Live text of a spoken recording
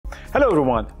Hello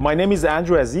everyone, my name is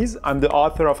Andrew Aziz. I'm the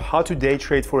author of How to Day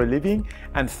Trade for a Living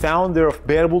and founder of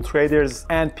Bearable Traders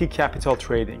and Peak Capital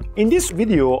Trading. In this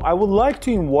video, I would like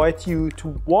to invite you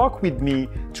to walk with me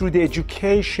through the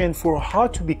education for how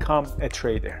to become a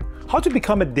trader. How to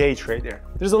become a day trader.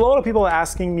 There's a lot of people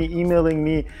asking me, emailing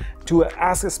me to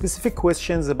ask specific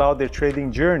questions about their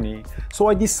trading journey. So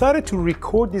I decided to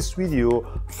record this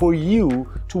video for you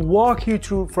to walk you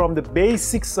through from the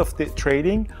basics of the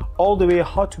trading all the way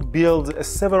how to build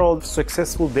several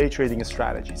successful day trading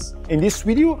strategies. In this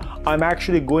video, I'm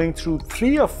actually going through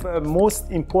 3 of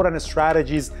most important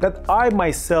strategies that I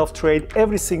myself trade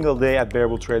every single day at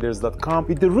bearabletraders.com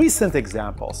with the recent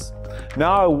examples.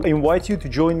 Now I invite you to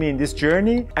join me in this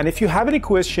journey, and if you have any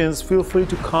questions, feel free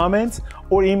to comment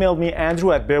or email me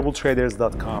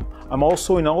andrew@bearabletraders.com. I'm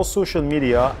also in all social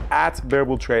media at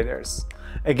bearabletraders.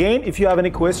 Again, if you have any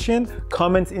question,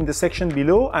 comment in the section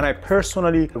below and I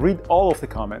personally read all of the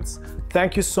comments.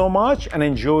 Thank you so much and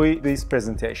enjoy this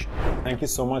presentation. Thank you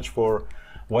so much for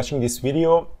watching this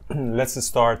video. Let's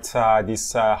start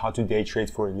this How to Day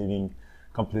Trade for a Living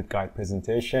complete guide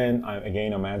presentation.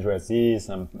 I'm Andrew Aziz.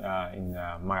 I'm in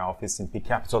my office in Peak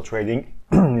Capital Trading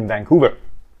in Vancouver.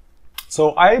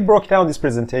 So I broke down this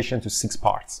presentation to 6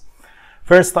 parts.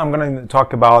 First, I'm going to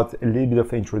talk about a little bit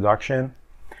of introduction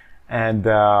and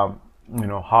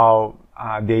how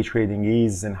day trading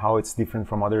is and how it's different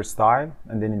from other style.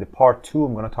 And then in the part 2,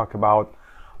 I'm going to talk about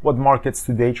what markets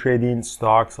to day trade in,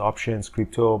 stocks, options,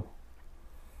 crypto,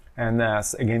 and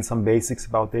again some basics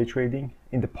about day trading.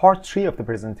 In the part 3 of the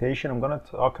presentation, I'm going to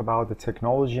talk about the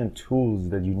technology and tools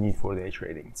that you need for day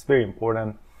trading. It's very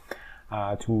important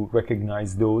to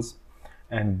recognize those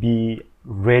and be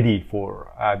ready for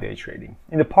day trading.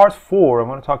 In the part 4, I'm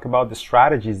going to talk about the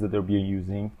strategies that they'll be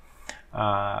using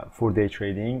for day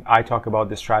trading. I talk about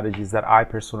the strategies that I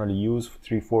personally use,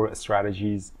 3-4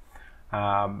 strategies,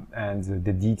 and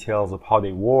the details of how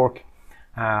they work.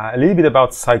 A little bit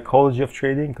about psychology of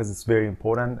trading, because it's very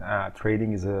important.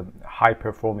 Trading is a high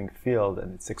performing field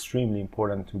and it's extremely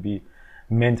important to be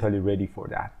mentally ready for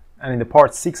that. And in the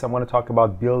part 6, I'm going to talk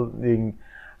about building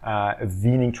a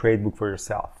winning trade book for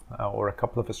yourself, or a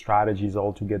couple of strategies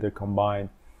all together combined.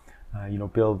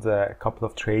 Build a couple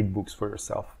of trade books for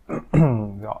yourself.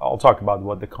 I'll talk about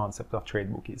what the concept of trade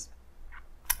book is.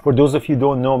 For those of you who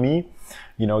don't know me,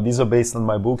 these are based on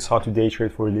my books, How to Day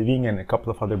Trade for a Living, and a couple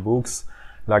of other books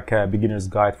like Beginner's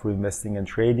Guide for Investing and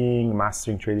Trading,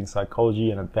 Mastering Trading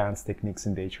Psychology, and Advanced Techniques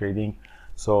in Day Trading.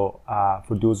 So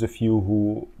for those of you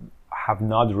who have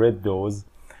not read those,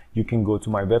 you can go to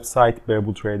my website,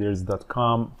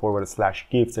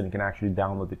 bearabletraders.com/gifts, and you can actually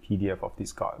download the PDF of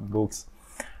these books.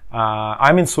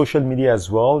 I'm in social media as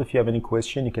well. If you have any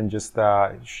question, you can just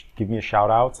give me a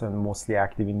shout out. I'm mostly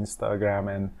active in Instagram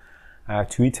and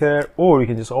Twitter, or you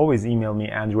can just always email me,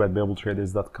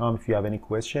 andrew@bearabletraders.com, if you have any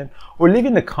question, or leave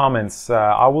in the comments.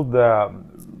 I will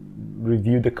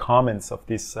review the comments of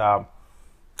this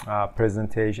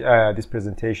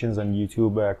presentations on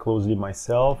YouTube closely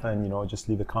myself, and just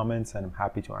leave the comments and I'm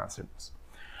happy to answer those.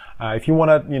 If you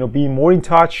want to be more in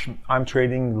touch, I'm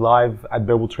trading live at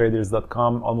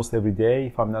bearabletraders.com almost every day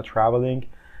if I'm not traveling.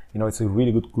 It's a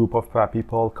really good group of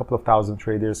people, a couple of thousand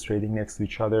traders trading next to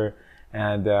each other,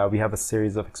 and we have a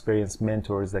series of experienced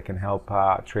mentors that can help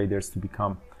traders to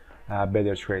become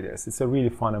better traders. It's a really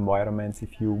fun environment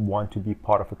if you want to be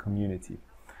part of a community,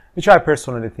 which I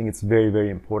personally think it's very, very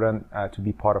important to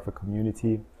be part of a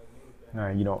community.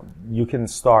 You can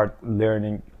start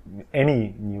learning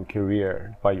any new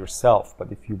career by yourself, but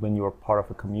when you're part of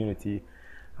a community,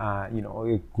 a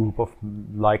group of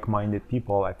like-minded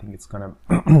people, I think it's gonna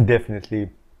definitely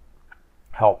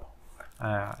help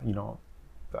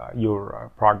your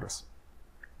progress.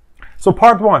 So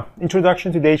part 1,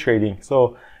 introduction to day trading.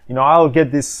 So I'll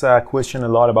get this question a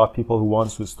lot about people who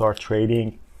wants to start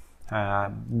trading,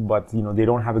 but they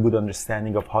don't have a good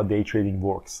understanding of how day trading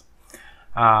works.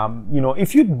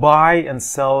 If you buy and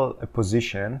sell a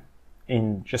position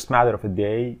in just a matter of a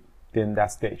day, then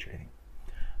that's day trading.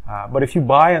 But if you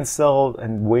buy and sell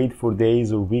and wait for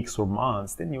days or weeks or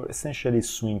months, then you're essentially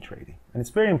swing trading. And it's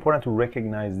very important to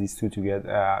recognize these two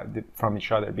together from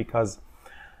each other, because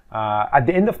at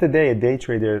the end of the day, a day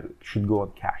trader should go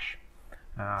on cash.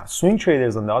 Swing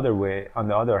traders, on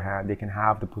the other hand, they can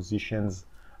have the positions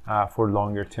for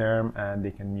longer term, and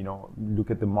they can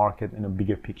look at the market in a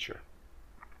bigger picture.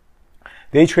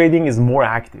 Day trading is more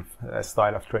active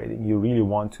style of trading. You really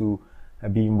want to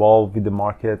be involved with the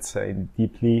markets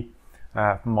deeply,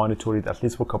 monitor it at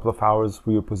least for a couple of hours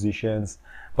for your positions.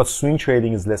 But swing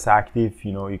trading is less active.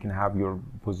 You can have your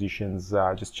positions,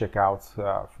 just check out,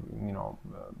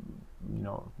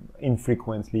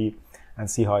 infrequently and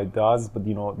see how it does. But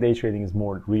day trading is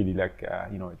more really like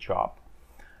a job.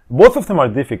 Both of them are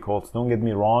difficult, don't get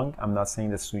me wrong. I'm not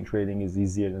saying that swing trading is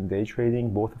easier than day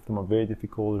trading. Both of them are very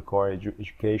difficult, require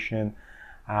education,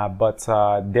 but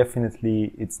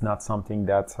definitely it's not something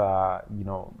that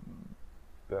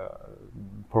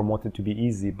promoted to be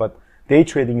easy. But day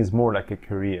trading is more like a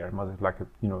career, more like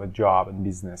a job and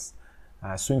business.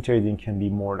 Swing trading can be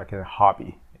more like a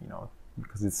hobby,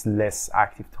 because it's less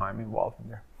active time involved in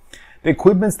there. The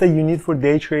equipments that you need for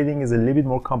day trading is a little bit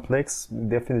more complex.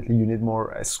 Definitely you need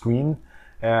more screen.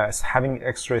 Having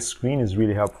extra screen is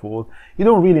really helpful. You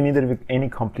don't really need it with any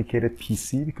complicated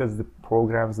PC because the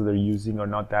programs that they're using are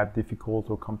not that difficult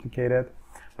or complicated.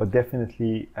 But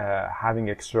definitely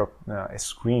having extra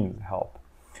screen will help.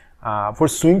 For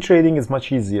swing trading, it's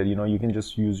much easier. You can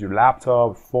just use your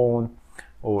laptop, phone,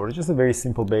 or just a very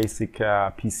simple basic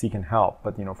PC can help.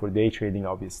 But for day trading,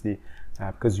 obviously,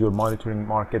 because you're monitoring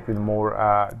market in a more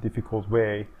difficult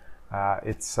way,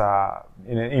 it's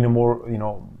in a more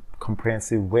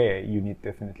comprehensive way. You need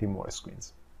definitely more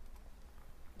screens.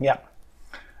 Yeah.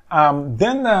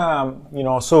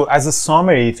 So as a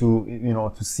summary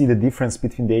to see the difference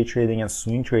between day trading and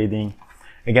swing trading,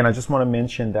 again, I just want to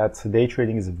mention that day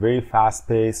trading is very fast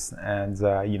paced and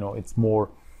it's more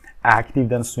active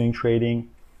than swing trading.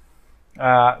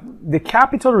 The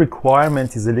capital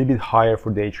requirement is a little bit higher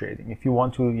for day trading. If you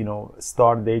want to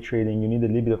start day trading, you need a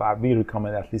little bit of, we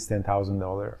recommend at least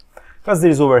 $10,000 because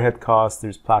there's overhead costs,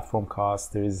 there's platform costs,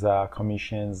 there's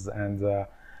commissions, and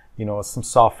some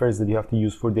softwares that you have to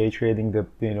use for day trading that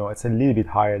it's a little bit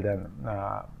higher than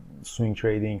swing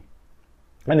trading,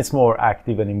 and it's more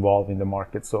active and involved in the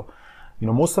market. So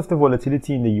most of the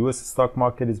volatility in the US stock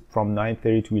market is from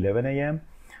 9:30 to 11 a.m.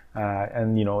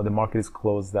 And the market is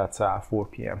closed at 4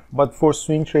 p.m. But for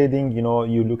swing trading,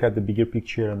 you look at the bigger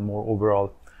picture and more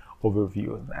overall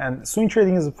overview. And swing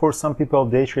trading is for some people,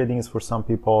 day trading is for some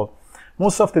people.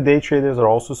 Most of the day traders are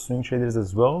also swing traders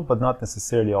as well, but not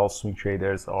necessarily all swing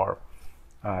traders are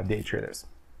day traders.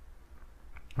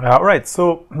 All right,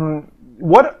 so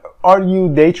what are you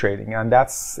day trading? And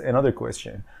that's another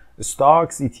question. The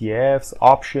stocks, ETFs,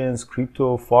 options,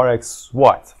 crypto, forex,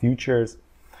 what? Futures?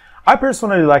 I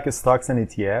personally like stocks and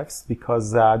ETFs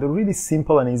because they're really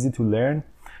simple and easy to learn.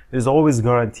 There's always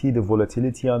guaranteed the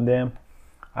volatility on them.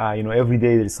 Every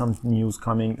day there's some news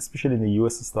coming, especially in the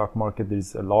US stock market.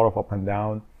 There's a lot of up and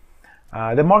down.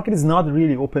 The market is not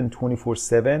really open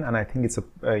 24/7, and I think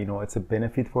it's a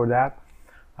benefit for that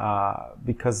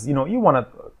because you want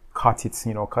to cut it,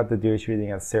 cut the day trading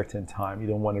at a certain time. You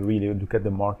don't want to really look at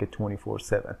the market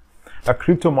 24/7. A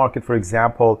crypto market, for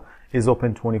example, is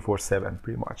open 24/7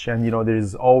 pretty much, and there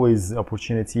is always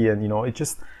opportunity, and it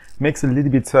just makes a little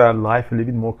bit life a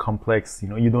little bit more complex.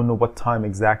 You don't know what time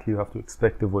exactly you have to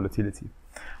expect the volatility.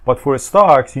 But for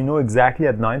stocks, exactly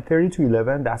at 9:30 to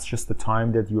 11, that's just the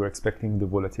time that you're expecting the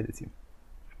volatility.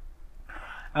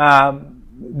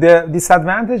 The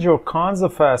disadvantage or cons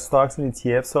of stocks and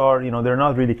ETFs are, they're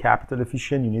not really capital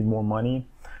efficient. You need more money,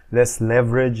 less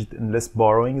leveraged, and less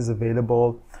borrowing is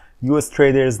available. US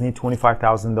traders need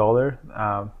 $25,000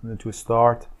 to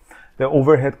start. The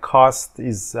overhead cost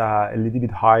is a little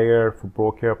bit higher for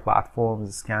broker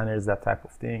platforms, scanners, that type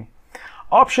of thing.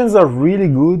 Options are really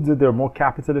good. They're more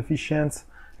capital efficient.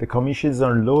 The commissions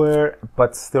are lower,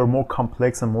 but they're more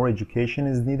complex and more education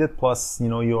is needed. Plus,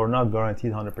 you are not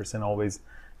guaranteed 100% always,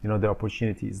 the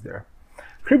opportunity is there.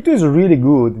 Crypto is really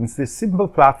good. It's a simple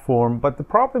platform, but the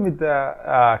problem with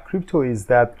the crypto is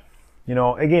that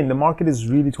again, the market is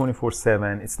really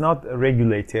 24/7. It's not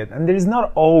regulated, and there is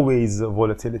not always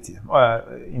volatility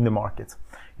in the market.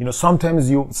 Sometimes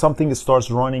something starts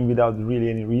running without really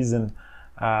any reason.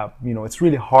 It's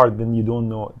really hard when you don't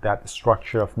know that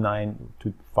structure of 9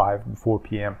 to 4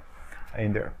 p.m.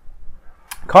 in there.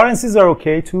 Currencies are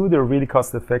okay too. They're really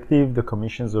cost effective. The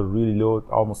commissions are really low,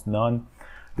 almost none.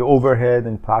 The overhead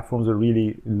and platforms are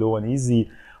really low and easy.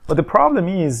 But the problem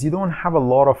is you don't have a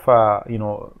lot of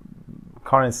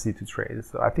currency to trade.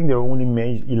 So I think there are only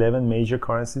 11 major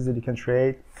currencies that you can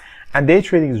trade, and day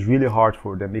trading is really hard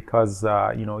for them because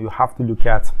you have to look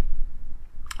at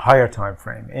higher time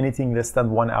frame. Anything less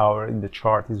than 1 hour in the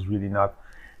chart is really not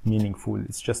meaningful.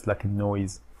 It's just like a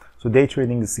noise. So day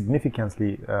trading is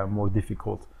significantly more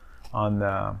difficult on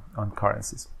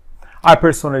currencies. I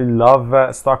personally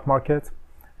love stock market,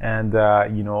 and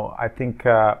I think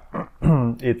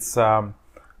it's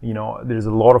there's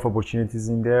a lot of opportunities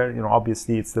in there.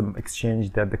 Obviously it's the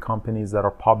exchange that the companies that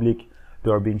are public,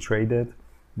 they are being traded.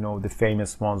 The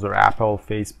famous ones are Apple,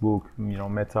 Facebook,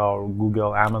 Meta, or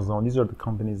Google, Amazon. These are the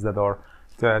companies that are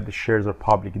the shares are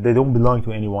public. They don't belong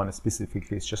to anyone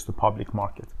specifically. It's just the public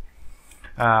market.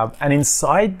 And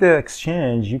inside the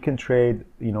exchange, you can trade,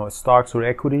 stocks or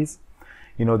equities.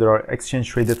 There are exchange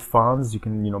traded funds. You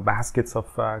can, baskets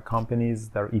of companies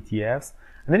that are ETFs.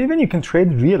 And then even you can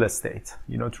trade real estate,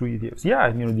 through ETFs. Yeah,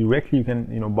 directly you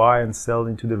can, buy and sell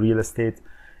into the real estate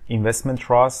investment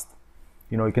trust.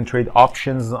 You can trade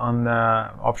options on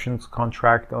options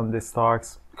contract on the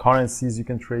stocks. Currencies you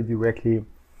can trade directly.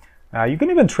 You can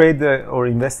even trade or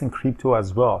invest in crypto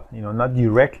as well. Not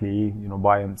directly,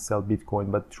 buy and sell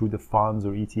Bitcoin, but through the funds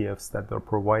or ETFs that are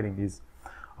providing these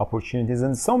opportunities,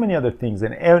 and so many other things.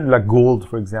 And like gold,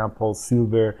 for example,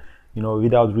 silver.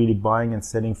 Without really buying and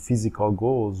selling physical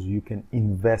golds, you can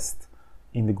invest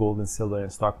in the gold and silver and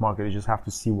stock market. You just have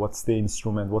to see what's the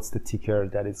instrument, what's the ticker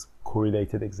that is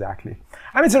correlated exactly.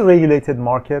 And it's a regulated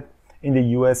market in the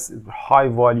US, high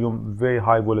volume, very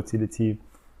high volatility.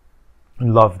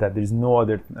 Love that. There's no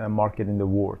other market in the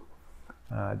world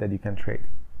that you can trade.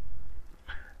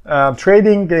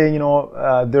 Trading,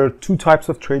 there are two types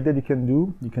of trade that you can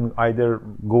do. You can either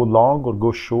go long or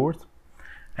go short.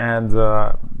 And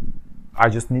I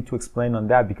just need to explain on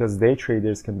that because day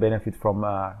traders can benefit from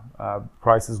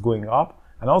prices going up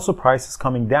and also prices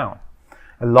coming down.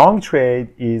 A long trade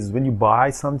is when you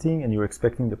buy something and you're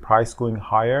expecting the price going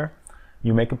higher,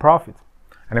 you make a profit.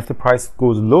 And if the price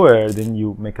goes lower, then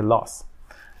you make a loss.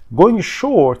 Going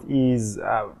short is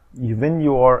when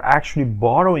you are actually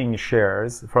borrowing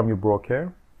shares from your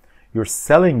broker, you're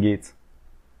selling it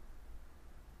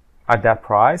at that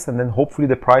price, and then hopefully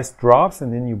the price drops,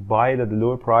 and then you buy it at the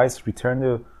lower price, return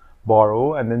the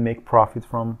borrow, and then make profit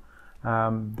from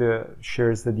the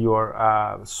shares that you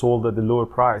are sold at the lower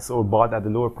price or bought at the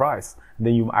lower price. And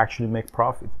then you actually make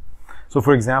profit. So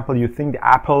for example, you think the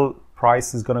Apple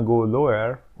price is going to go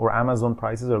lower or Amazon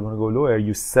prices are going to go lower,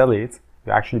 you sell it,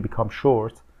 you actually become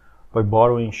short by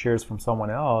borrowing shares from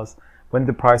someone else. When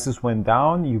the prices went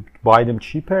down, you buy them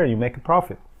cheaper and you make a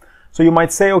profit. So you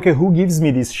might say, okay, who gives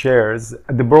me these shares?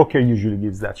 The broker usually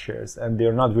gives that shares, and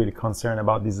they're not really concerned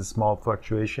about these small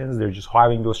fluctuations. They're just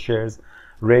having those shares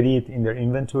ready in their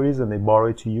inventories and they borrow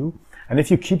it to you. And if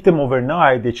you keep them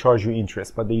overnight, they charge you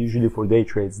interest, but they usually for day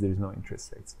trades, there's no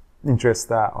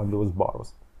interest on those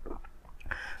borrows.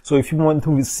 So if you want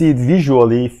to see it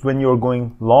visually, if when you're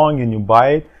going long and you buy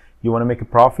it, you want to make a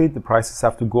profit, the prices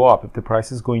have to go up. If the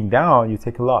price is going down, you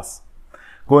take a loss.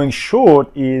 Going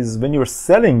short is when you're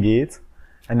selling it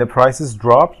and the prices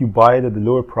drop, you buy it at the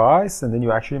lower price and then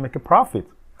you actually make a profit.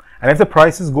 And if the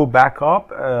prices go back up,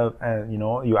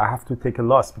 you have to take a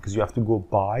loss because you have to go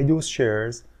buy those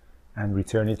shares and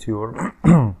return it to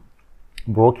your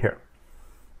broker.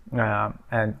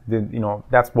 And then,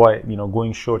 that's why,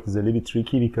 going short is a little bit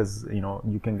tricky because,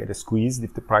 you can get a squeeze.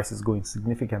 If the price is going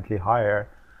significantly higher,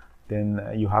 then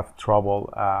you have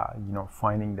trouble,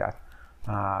 finding that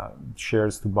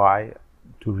shares to buy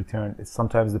to return.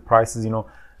 Sometimes the prices,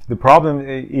 the problem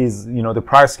is, the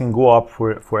price can go up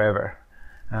forever.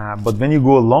 But when you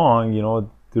go long,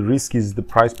 the risk is the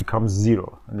price becomes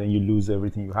zero and then you lose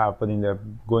everything you have. But in the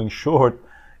going short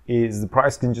is the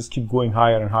price can just keep going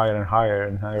higher and higher and higher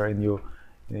and higher, and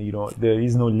there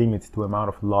is no limit to amount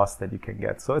of loss that you can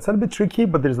get. So it's a little bit tricky,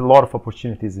 but there's a lot of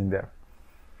opportunities in there.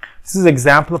 This is an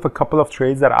example of a couple of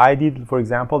trades that I did. For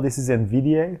example, this is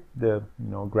NVIDIA, the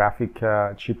graphic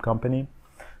chip company.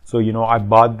 So I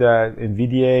bought the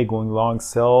NVIDIA, going long,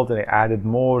 sold, and I added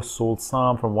more, sold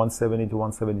some from 170 to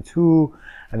 172,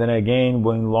 and then again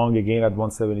going long again at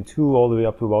 172 all the way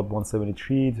up to about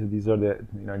 173. So these are the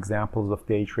examples of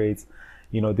day trades.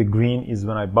 The green is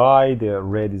when I buy, the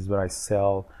red is when I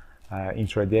sell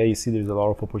intraday. You see there's a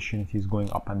lot of opportunities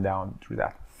going up and down through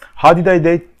that. How did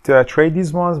I trade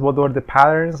these ones? What were the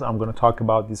patterns? I'm going to talk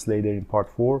about this later in part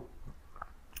 4.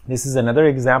 This is another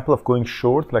example of going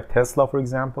short, like Tesla, for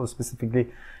example. Specifically,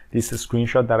 this is a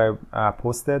screenshot that I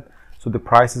posted. So the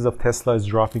prices of Tesla is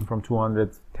dropping from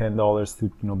 $210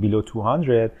 to below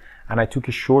 200, and I took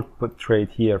a short put trade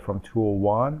here from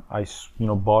 201. I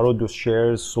borrowed those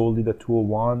shares, sold it at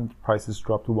 201. Prices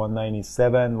dropped to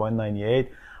 197, 198.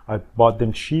 I bought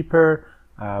them cheaper,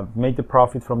 made the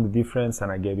profit from the difference,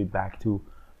 and I gave it back to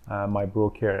my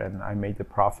broker, and I made the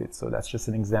profit. So that's just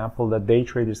an example that day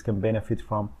traders can benefit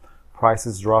from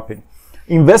prices dropping.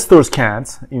 Investors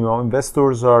can't.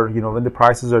 Investors are, when the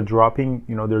prices are dropping,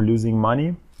 they're losing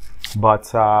money,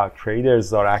 but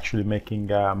traders are actually making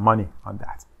money on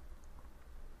that.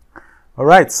 All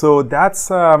right, so that's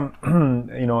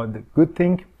the good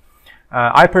thing.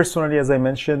 I personally, as I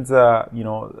mentioned,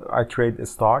 I trade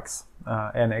stocks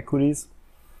and equities.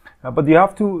 But you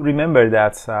have to remember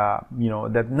that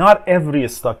that not every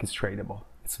stock is tradable.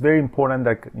 it's very important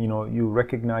that you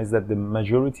recognize that the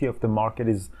majority of the market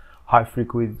is high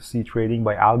frequency trading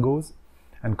by algos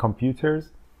and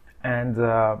computers, and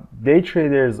day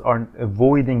traders are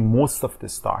avoiding most of the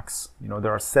stocks.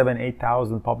 There are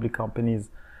 7,000-8,000 public companies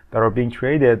that are being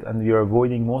traded, and we are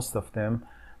avoiding most of them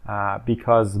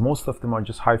because most of them are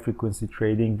just high frequency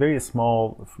trading, very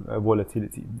small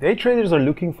volatility. Day traders are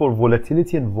looking for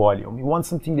volatility and volume. You want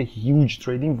something the huge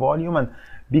trading volume and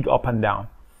big up and down.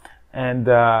 And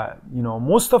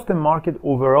most of the market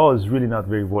overall is really not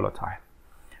very volatile.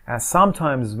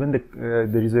 Sometimes when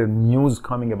there is a news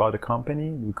coming about a company,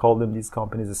 we call them, these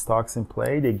companies, the stocks in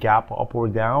play, they gap up or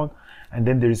down, and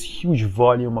then there is huge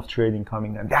volume of trading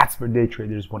coming, and that's where day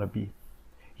traders want to be.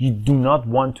 You do not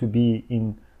want to be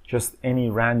in just any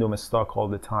random stock all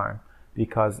the time,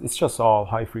 because it's just all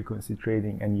high frequency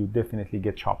trading and you definitely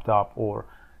get chopped up or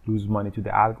lose money to the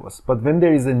algos. But when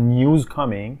there is a news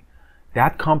coming,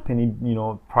 that company,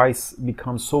 price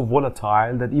becomes so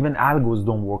volatile that even algos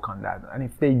don't work on that. And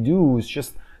if they do, it's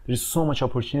just, there's so much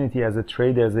opportunity as a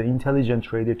trader, as an intelligent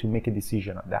trader, to make a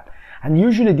decision on that. And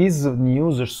usually these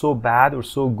news are so bad or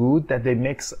so good that they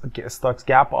make stocks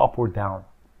gap up or down.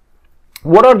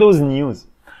 What are those news?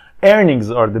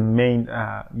 Earnings are the main,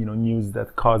 news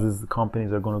that causes the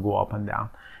companies are going to go up and down.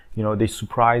 They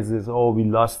surprises, oh, we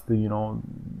lost the,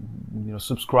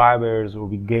 subscribers, or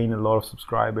we gain a lot of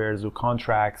subscribers or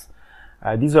contracts.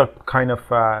 These are kind of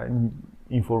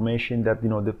information that,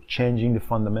 they're changing the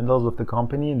fundamentals of the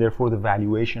company, and therefore the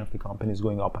valuation of the company is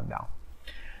going up and down.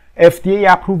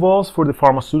 FDA approvals for the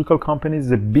pharmaceutical companies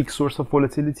is a big source of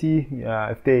volatility.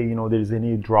 If there's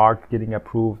any drug getting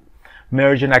approved.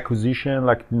 Merger and acquisition,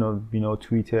 like,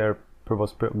 Twitter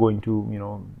was going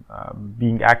to,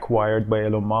 being acquired by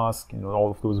Elon Musk,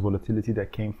 all of those volatility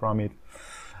that came from it.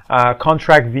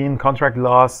 Contract win, contract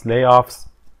loss, layoffs,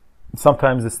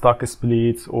 sometimes the stock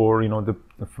splits, or, the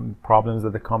problems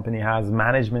that the company has,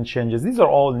 management changes. These are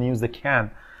all news that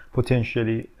can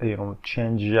potentially,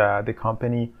 change the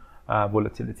company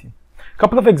volatility. A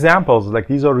couple of examples, like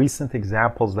these are recent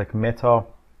examples, like Meta,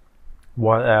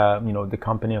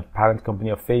 the parent company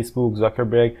of Facebook,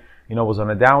 Zuckerberg, was on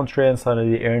a downtrend.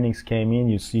 Suddenly the earnings came in,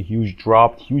 you see huge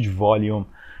drop, huge volume.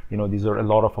 These are a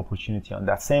lot of opportunity on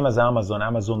that. Same as Amazon.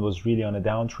 Amazon was really on a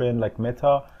downtrend like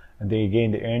Meta, and then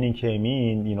again the earning came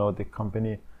in, the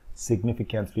company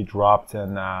significantly dropped,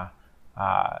 and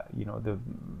the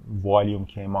volume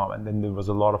came up, and then there was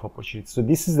a lot of opportunity. So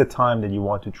this is the time that you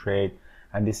want to trade,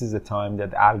 and this is the time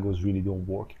that algos really don't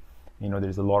work.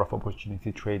 There's a lot of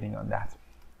opportunity trading on that.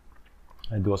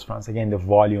 And those fronts, again, the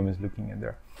volume is looking in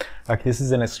there. Like this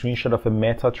is a screenshot of a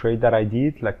Meta trade that I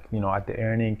did, like, at the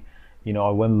earning, I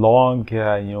went long,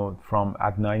 from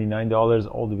at $99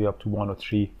 all the way up to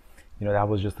 103. That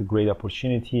was just a great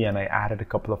opportunity, and I added a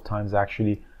couple of times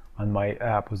actually on my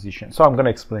position. So I'm going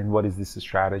to explain what is this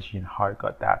strategy and how I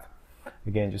got that.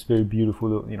 Again, just very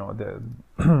beautiful, the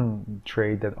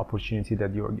trade, that opportunity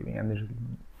that you're giving.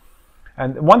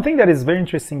 And one thing that is very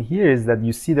interesting here is that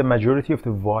you see the majority of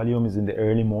the volume is in the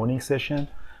early morning session.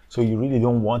 So you really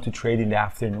don't want to trade in the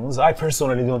afternoons. I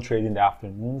personally don't trade in the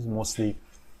afternoons, mostly,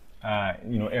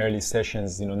 early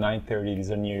sessions, 9:30,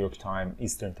 these are New York time,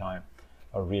 Eastern time,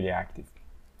 are really active.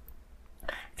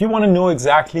 If you want to know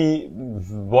exactly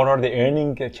what are the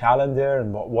earning calendar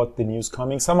and what the news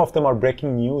coming, some of them are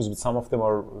breaking news, but some of them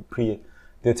are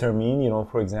predetermined.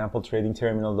 For example,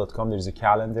 tradingterminal.com, there's a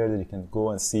calendar that you can go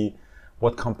and see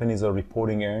what companies are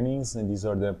reporting earnings, and these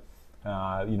are the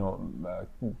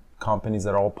companies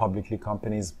that are all publicly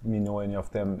companies. We know any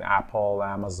of them: Apple,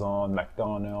 Amazon,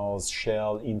 McDonald's,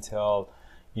 Shell, Intel,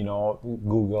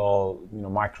 Google,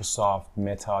 Microsoft,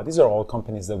 Meta. These are all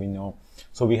companies that we know.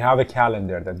 So we have a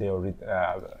calendar that they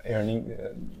are earning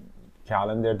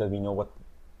calendar that we know what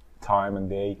time and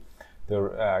day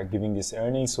they're giving these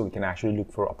earnings, so we can actually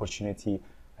look for opportunity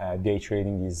day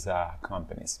trading these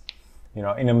companies.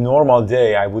 In a normal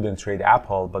day, I wouldn't trade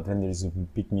Apple, but when there's a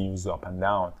big news up and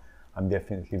down, I'm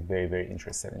definitely very, very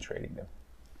interested in trading them.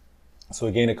 So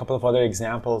again, a couple of other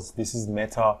examples. This is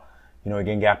Meta,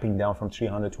 again, gapping down from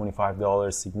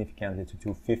 $325 significantly to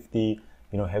 $250,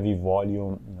 heavy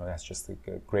volume. That's just a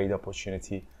great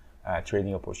opportunity,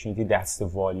 trading opportunity. That's the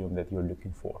volume that you're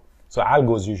looking for. So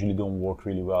algos usually don't work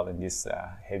really well in this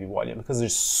heavy volume, because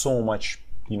there's so much,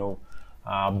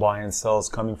 buy and sells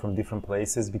coming from different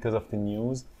places because of the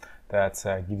news that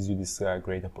gives you this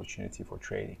great opportunity for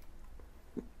trading.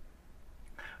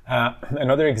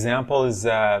 Another example is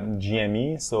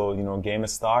GME, so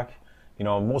GameStop.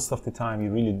 Most of the time you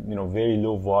really, very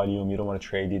low volume, you don't want to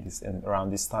trade it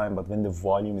around this time, but when the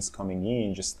volume is coming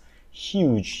in, just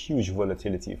huge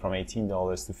volatility from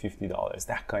 $18 to $50,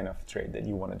 that kind of trade that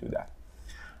you want to do that.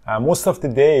 Most of the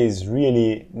day is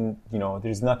really,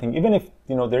 there's nothing, even if,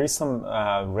 there is some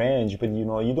range, but you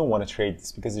don't want to trade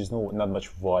this because there's not much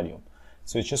volume.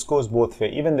 So it just goes both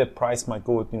ways. Even the price might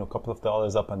go, a couple of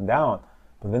dollars up and down,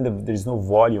 but when there's no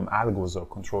volume, algos are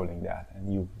controlling that,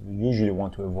 and you usually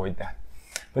want to avoid that.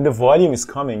 When the volume is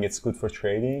coming, it's good for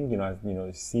trading.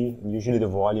 You see, usually the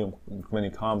volume, when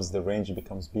it comes, the range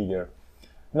becomes bigger.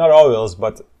 Not always,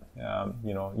 but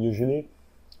usually.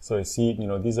 So you see,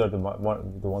 these are the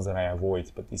ones that I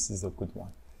avoid, but this is a good one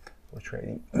for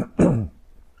trading.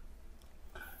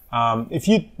 If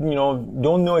you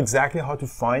don't know exactly how to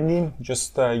find him,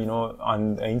 just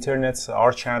on the internet,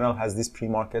 our channel has this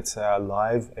pre-market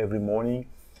live every morning.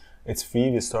 It's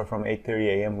free. We start from 8:30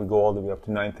 a.m. We go all the way up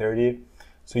to 9:30.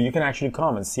 So you can actually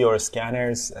come and see our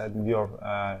scanners. We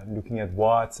are looking at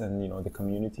what, and the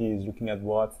community is looking at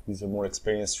what. These are more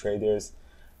experienced traders.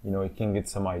 You can get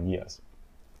some ideas.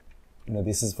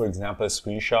 This is, for example,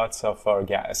 screenshots of our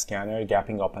scanner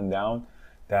gapping up and down.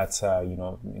 That's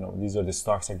these are the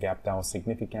stocks that gap down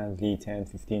significantly, 10,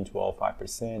 15, 12,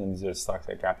 5%, and these are the stocks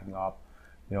that are gapping up.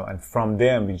 And from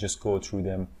them we just go through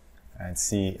them and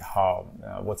see how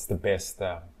what's the best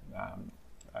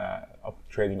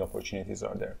trading opportunities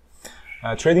are there.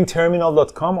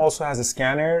 Tradingterminal.com also has a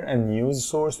scanner and news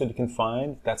source that you can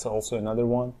find. That's also another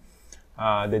one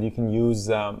that you can use.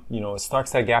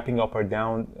 Stocks that are gapping up or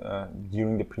down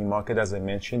during the pre-market, as I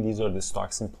mentioned. These are the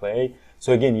stocks in play.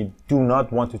 So again, you do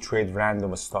not want to trade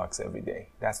random stocks every day.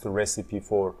 That's the recipe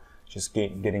for just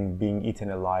being eaten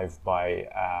alive by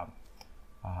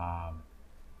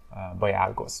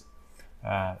algos.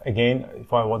 Again,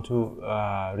 if I want to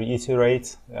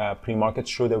reiterate, pre-market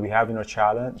show that we have in our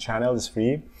channel is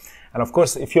free. And of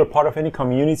course, if you're part of any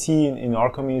community, in our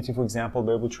community, for example,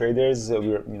 Variable Traders,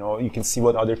 you can see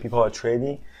what other people are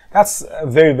trading. That's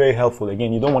very, very helpful.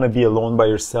 Again, you don't want to be alone by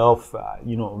yourself,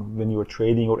 when you're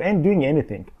trading or doing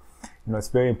anything. It's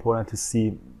very important to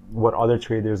see what other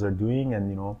traders are doing,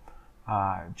 and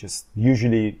just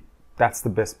usually that's the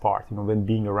best part. When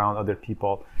being around other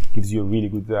people gives you a really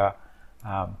good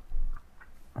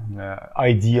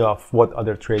idea of what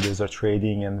other traders are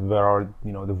trading and where are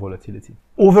the volatility.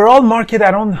 Overall market, I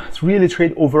don't really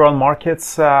trade overall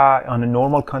markets on a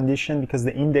normal condition because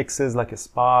the indexes like a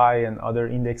SPY and other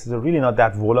indexes are really not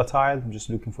that volatile. I'm just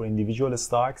looking for individual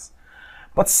stocks.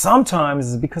 But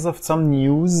sometimes, because of some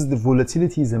news, the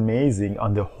volatility is amazing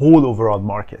on the whole overall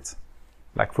market.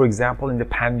 Like, for example, in the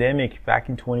pandemic back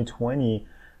in 2020,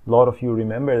 a lot of you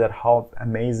remember that how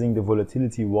amazing the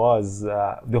volatility was.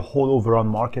 The whole overall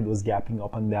market was gapping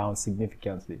up and down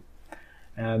significantly.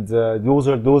 And those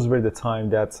were the time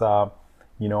that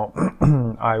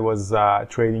I was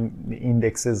trading the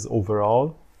indexes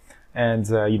overall, and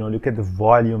look at the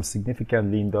volume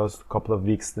significantly in those couple of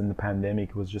weeks. Then the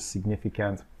pandemic was just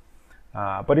significant.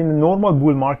 But in the normal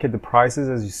bull market, the prices,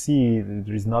 as you see,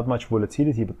 there is not much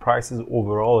volatility, but prices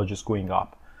overall are just going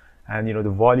up. And the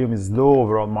volume is low,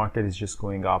 overall market is just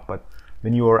going up. But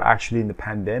when you are actually in the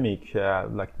pandemic,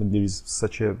 like when there is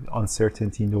such a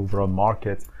uncertainty in the overall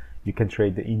market, you can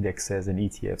trade the indexes and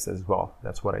ETFs as well.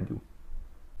 That's what I do.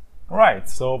 All right,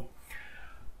 so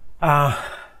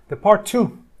the part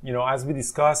two, as we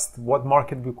discussed, what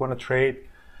market we're going to trade.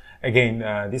 Again,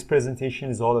 this presentation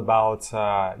is all about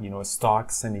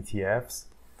stocks and ETFs.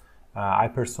 I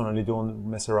personally don't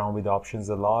mess around with options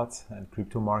a lot, and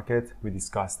crypto market, we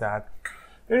discussed that.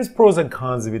 There is pros and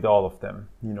cons with all of them.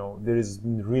 There is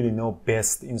really no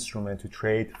best instrument to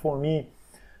trade. For me,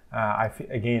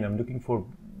 I'm looking for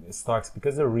stocks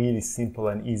because they're really simple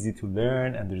and easy to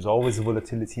learn, and there's always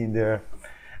volatility in there.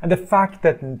 And the fact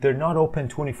that they're not open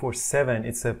 24/7,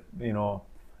 it's a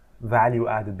value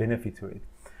added benefit to it.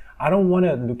 I don't want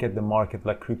to look at the market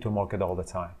like crypto market all the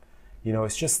time.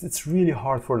 It's really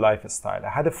hard for lifestyle. I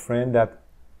had a friend that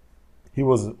he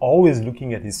was always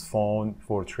looking at his phone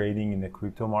for trading in the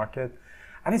crypto market,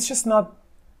 and it's just not,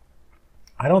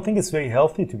 I don't think it's very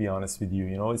healthy, to be honest with you.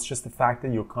 It's just the fact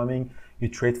that you're coming, you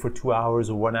trade for 2 hours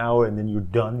or 1 hour, and then you're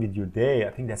done with your day. I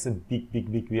think that's a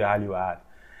big value add.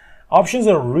 Options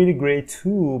are really great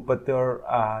too, but they're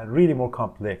really more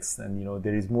complex, and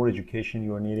there is more education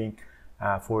you are needing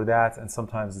for that, and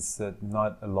sometimes it's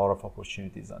not a lot of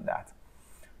opportunities on that.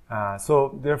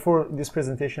 So therefore, this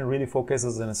presentation really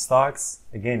focuses on stocks.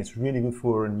 Again, it's really good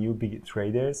for new big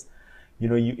traders.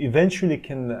 You eventually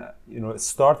can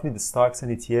start with the stocks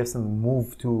and ETFs and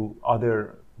move to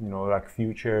other like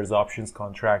futures, options,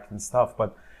 contract and stuff,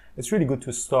 but it's really good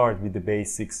to start with the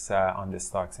basics on the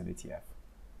stocks and ETF.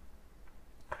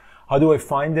 How do I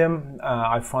find them?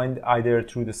 I find either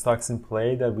through the stocks in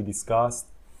play that we discussed.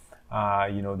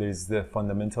 There's the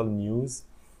fundamental news.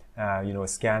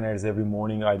 Scanners every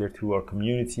morning, either through our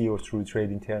community or through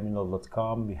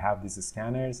tradingterminal.com. We have these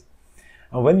scanners.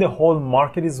 And when the whole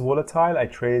market is volatile, I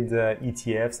trade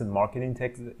ETFs and market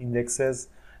indexes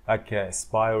like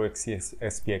SPY or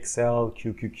SPXL,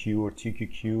 QQQ or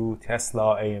TQQ,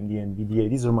 Tesla, AMD, NVIDIA.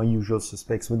 These are my usual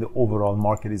suspects when the overall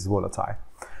market is volatile.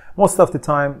 Most of the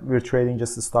time, we're trading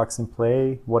just the stocks in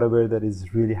play, whatever that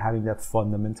is really having that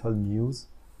fundamental news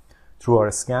through our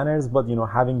scanners. But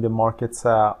having the market's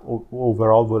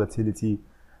overall volatility,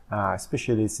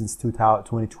 especially since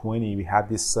 2020, we had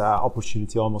this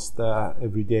opportunity almost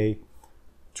every day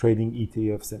trading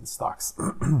ETFs and stocks.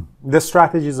 The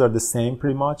strategies are the same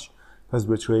pretty much because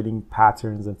we're trading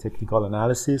patterns and technical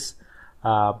analysis.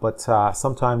 But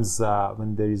sometimes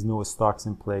when there is no stocks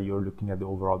in play, you're looking at the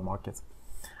overall market.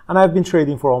 And I've been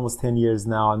trading for almost 10 years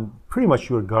now, and pretty much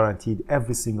you're guaranteed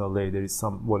every single day there is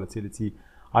some volatility,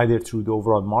 either through the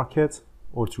overall market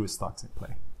or through stocks in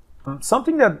play.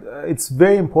 Something that it's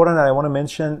very important that I want to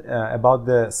mention about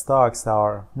the stocks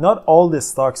are not all the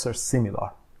stocks are similar.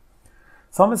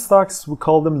 Some stocks, we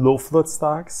call them low float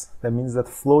stocks. That means that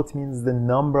float means the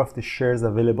number of the shares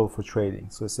available for trading.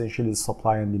 So essentially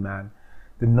supply and demand,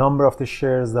 the number of the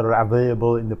shares that are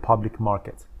available in the public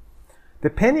market. The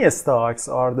penny stocks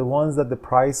are the ones that the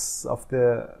price of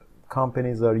the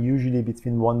companies are usually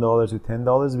between $1 to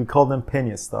 $10. We call them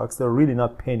penny stocks. They're really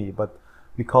not penny, but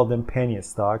we call them penny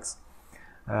stocks.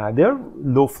 They're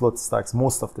low float stocks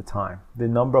most of the time. The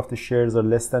number of the shares are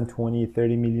less than 20,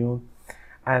 30 million.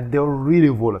 And they're really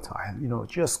volatile,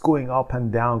 just going up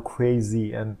and down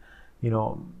crazy and,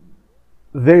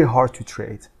 very hard to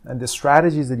trade. And the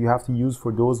strategies that you have to use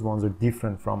for those ones are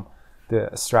different from the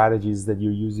strategies that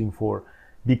you're using for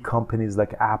big companies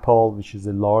like Apple, which is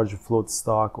a large float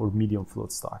stock, or medium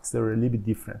float stocks. They're a little bit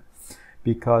different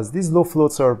because these low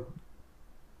floats are,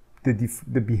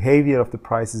 the behavior of the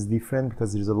price is different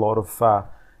because there's a lot of,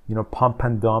 pump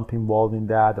and dump involved in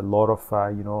that, a lot of,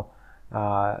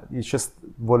 it's just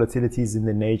volatilities in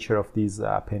the nature of these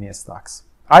penny stocks.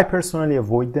 I personally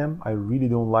avoid them. I really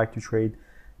don't like to trade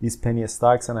these penny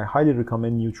stocks, and I highly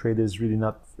recommend new traders really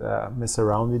not mess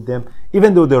around with them,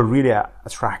 even though they're really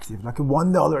attractive. Like a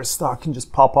 $1 stock can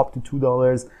just pop up to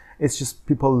 $2. It's just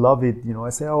people love it. I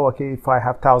say, oh, okay, if I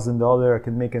have $1,000, I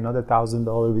can make another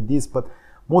 $1,000 with this. But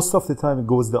most of the time, it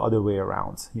goes the other way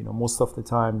around. Most of the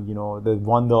time, the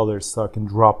 $1 stock can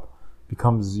drop,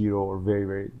 becomes zero, or very,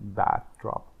 very bad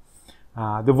drop.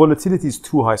 The volatility is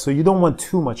too high, so you don't want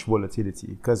too much volatility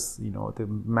because the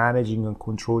managing and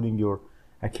controlling your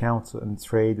account and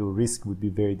trade or risk would be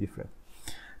very different.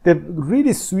 The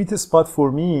really sweet spot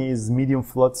for me is medium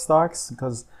float stocks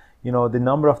because the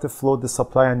number of the float, the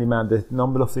supply and demand, the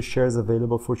number of the shares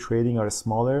available for trading are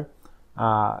smaller,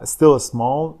 still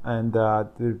small, and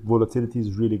the volatility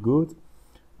is really good.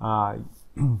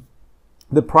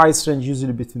 The price range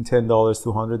usually between $10 to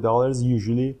 $100,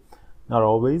 usually, not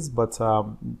always, but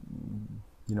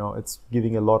it's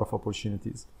giving a lot of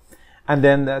opportunities. And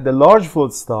then the large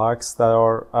float stocks that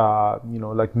are,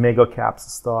 like mega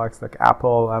caps stocks like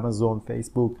Apple, Amazon,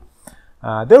 Facebook,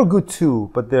 they're good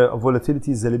too, but the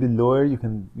volatility is a little bit lower. You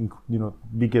can,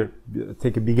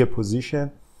 take a bigger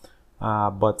position,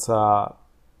 but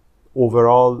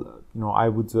overall, I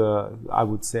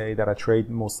would say that I trade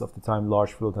most of the time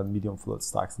large float and medium float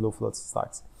stocks, low float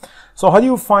stocks. So how do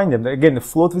you find them? Again, the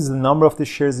float is the number of the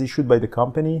shares issued by the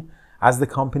company. As the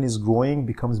company is growing,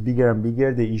 becomes bigger and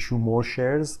bigger, they issue more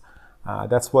shares.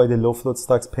 That's why the low float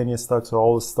stocks, penny stocks are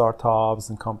all startups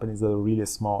and companies that are really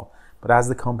small. But as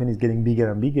the company is getting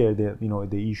bigger and bigger,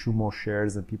 they issue more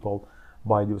shares and people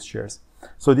buy those shares.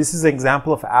 So this is an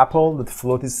example of Apple. The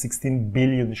float is 16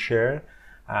 billion share.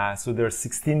 So there are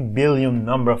 16 billion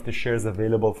number of the shares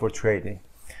available for trading.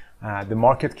 The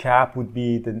market cap would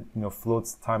be the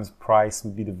float times price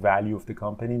would be the value of the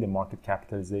company, the market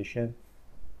capitalization.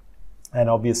 And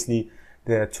obviously,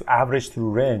 the average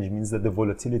through range means that the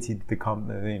volatility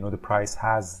the price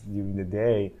has during the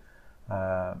day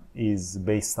is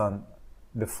based on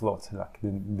the float. Like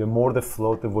the more the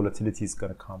float, the volatility is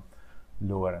going to come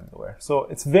lower and lower. So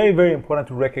it's very, very important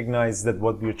to recognize that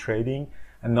what we're trading,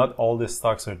 and not all the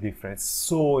stocks are different. It's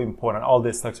so important. All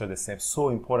the stocks are the same. So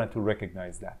important to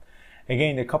recognize that.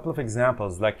 Again, a couple of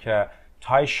examples like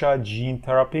Taisha Gene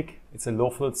Therapeutics. It's a low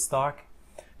float stock.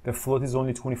 The float is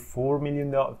only 25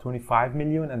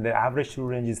 million, and the average through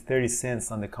range is 30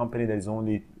 cents on the company that is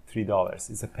only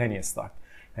 $3. It's a penny stock.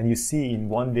 And you see in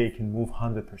one day it can move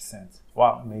 100%.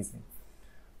 Wow, amazing.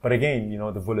 But again,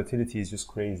 the volatility is just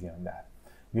crazy on that.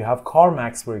 You have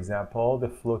CarMax, for example, the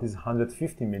float is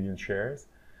 150 million shares,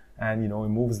 and it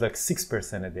moves like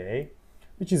 6% a day,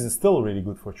 which is still really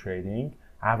good for trading.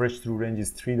 Average true range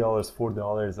is $3,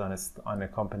 $4 on a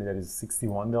company that is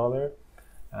 $61.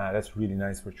 That's really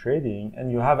nice for trading.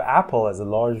 And you have Apple as a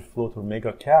large float or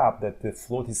mega cap that the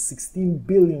float is 16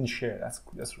 billion shares.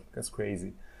 That's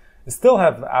crazy. They still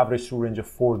have average true range of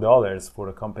 $4 for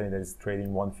a company that is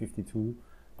trading $152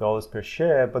 per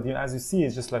share. But as you see,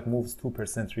 it just like moves 2%,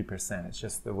 3%. It's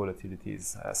just the volatility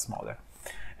is smaller.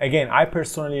 Again, I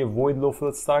personally avoid low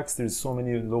float stocks. There's so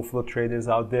many low float traders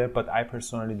out there, but I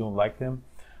personally don't like them.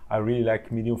 I really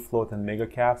like medium float and mega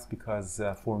caps because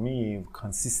for me,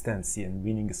 consistency and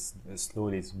winning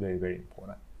slowly is very, very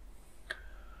important.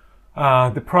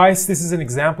 The price, this is an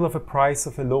example of a price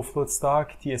of a low float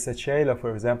stock, TSHA, like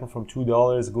for example, from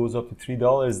 $2 goes up to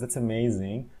 $3. That's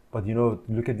amazing. But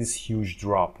look at this huge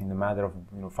drop in a matter of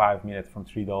 5 minutes from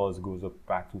 $3 goes up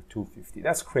back to $2.50.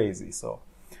 That's crazy. So,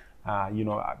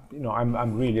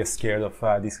 I'm really scared of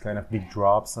these kind of big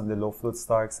drops on the low float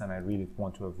stocks, and I really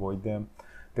want to avoid them.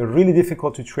 They're really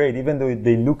difficult to trade, even though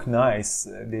they look nice.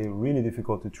 They're really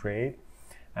difficult to trade,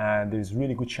 and there's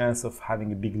really good chance of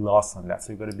having a big loss on that.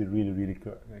 So you got to be really, really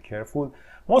careful.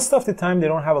 Most of the time, they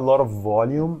don't have a lot of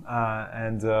volume,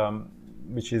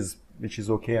 which is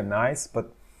okay and nice,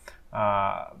 but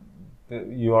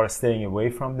you are staying away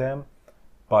from them.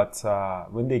 But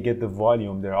when they get the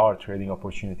volume, there are trading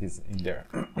opportunities in there.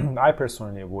 I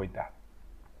personally avoid that.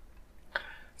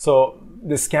 So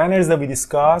the scanners that we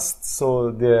discussed,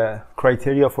 so the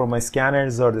criteria for my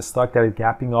scanners are the stock that is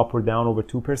gapping up or down over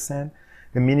 2%.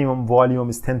 The minimum volume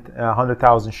is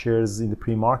 100,000 shares in the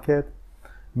pre-market.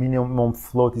 Minimum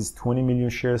float is 20 million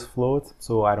shares float.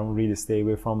 So I don't really stay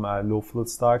away from low float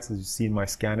stocks. As you see in my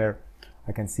scanner,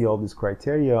 I can see all these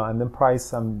criteria. And then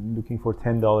price, I'm looking for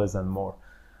 $10 and more.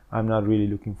 I'm not really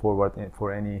looking forward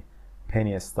for any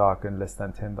penny a stock and less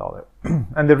than $10.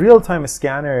 And the real-time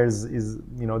scanners is,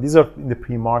 these are in the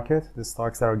pre-market, the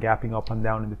stocks that are gapping up and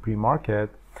down in the pre-market.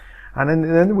 And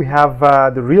then we have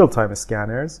the real-time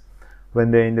scanners, when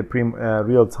they're in the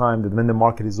real-time, that when the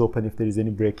market is open, if there is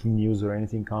any breaking news or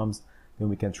anything comes, then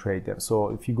we can trade them.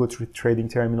 So if you go to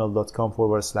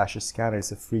tradingterminal.com/scanner,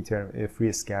 it's a free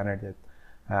scanner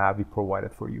that we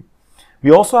provided for you.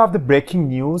 We also have the breaking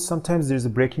news. Sometimes there's a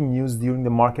breaking news during the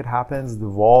market happens, the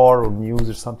war or news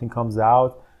or something comes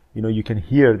out. You can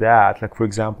hear that. Like for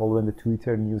example, when the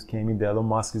Twitter news came in, Elon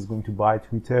Musk is going to buy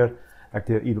Twitter.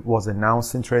 It was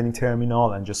announced in Trading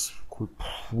Terminal and just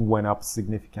went up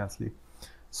significantly.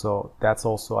 So that's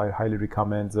also, I highly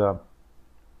recommend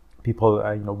people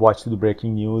watch the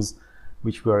breaking news,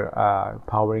 which we're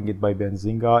powering it by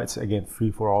Benzinga. It's again free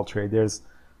for all traders.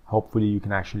 Hopefully you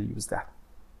can actually use that.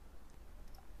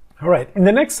 All right, in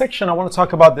the next section, I want to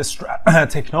talk about the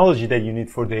technology that you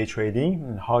need for day trading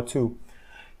and how to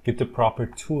get the proper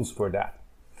tools for that.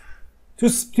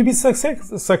 To be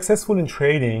successful in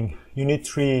trading, you need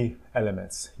 3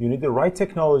 elements. You need the right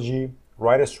technology,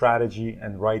 right strategy,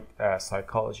 and right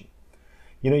psychology.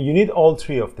 You need all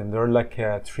 3 of them. They're like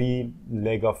 3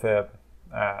 legs of a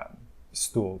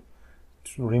stool.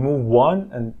 To remove one,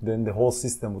 and then the whole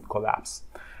system would collapse.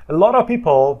 A lot of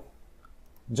people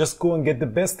just go and get the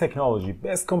best technology,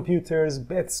 best computers,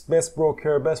 best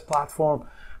broker, best platform,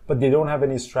 but they don't have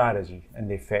any strategy and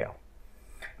they fail.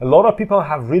 A lot of people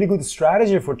have really good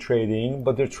strategy for trading,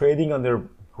 but they're trading on their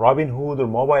Robinhood or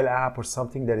mobile app or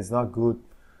something that is not good.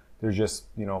 They're just,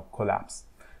 collapse.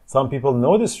 Some people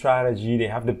know the strategy, they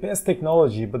have the best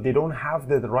technology, but they don't have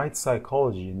the right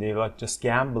psychology. And they're like just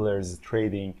gamblers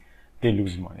trading, they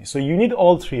lose money. So you need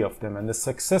all 3 of them. And the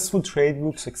successful trade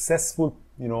book, successful,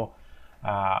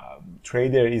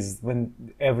 trader is when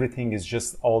everything is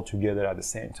just all together at the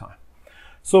same time.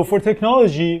 So for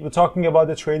technology, we're talking about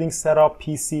the trading setup,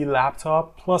 PC,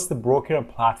 laptop, plus the broker and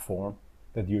platform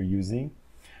that you're using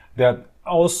that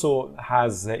also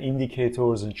has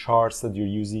indicators and charts that you're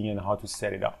using and how to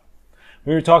set it up.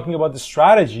 When we're talking about the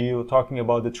strategy, we're talking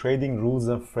about the trading rules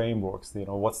and frameworks.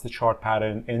 What's the chart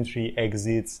pattern, entry,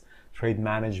 exits, trade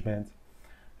management.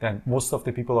 Then most of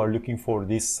the people are looking for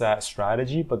this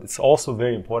strategy, but it's also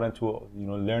very important to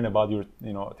learn about your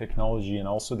technology and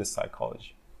also the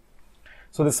psychology.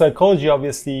 So the psychology,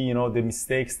 obviously, the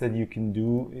mistakes that you can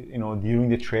do, during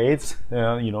the trades.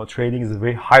 Trading is a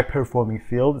very high-performing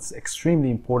field. It's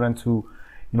extremely important to,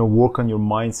 work on your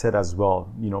mindset as well.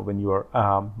 When you are,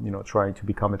 trying to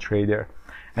become a trader,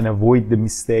 and avoid the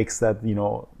mistakes that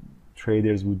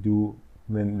traders would do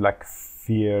when like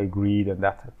fear, greed, and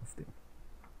that type of thing.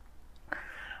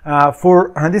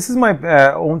 This is my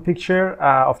own picture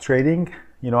of trading.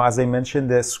 As I mentioned,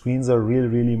 the screens are really,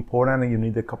 really important, and you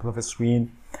need a couple of screens.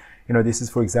 This is,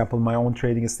 for example, my own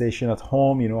trading station at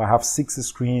home. I have 6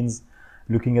 screens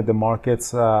looking at the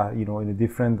markets, in a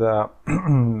different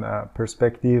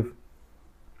perspective.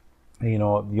 You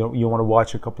want to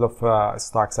watch a couple of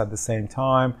stocks at the same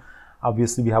time.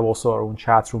 Obviously, we have also our own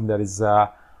chat room that is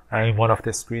in one of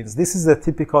the screens. This is a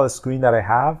typical screen that I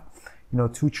have.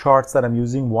 2 charts that I'm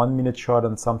using, 1 minute chart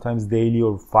and sometimes daily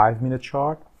or 5 minute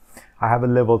chart. I have a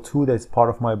level 2 that's part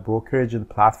of my brokerage and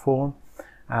platform.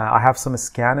 I have some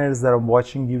scanners that I'm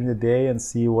watching during the day and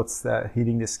see what's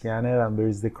hitting the scanner and where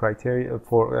is the criteria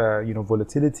for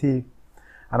volatility.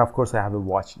 And of course, I have a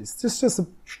watch list.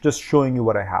 Just showing you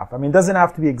what I have. I mean, it doesn't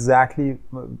have to be exactly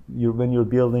when you're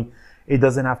building. It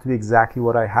doesn't have to be exactly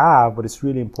what I have, but it's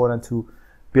really important to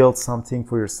build something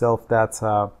for yourself that's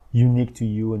unique to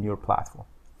you and your platform.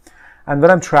 And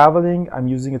when I'm traveling, I'm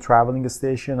using a traveling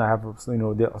station. I have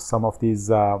some of these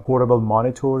portable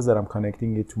monitors that I'm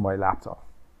connecting it to my laptop.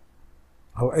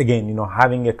 Again,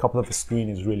 having a couple of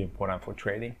screens is really important for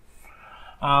trading.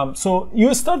 So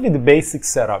you start with the basic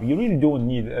setup. You really don't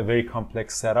need a very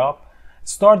complex setup.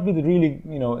 Start with really,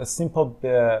 a simple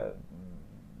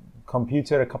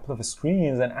computer, a couple of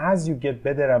screens, and as you get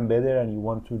better and better and you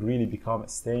want to really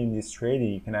stay in this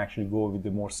trading, you can actually go with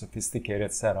the more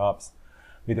sophisticated setups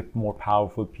with a more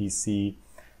powerful PC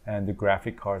and the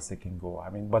graphic cards that can go.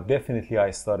 But definitely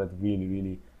I started really,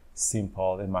 really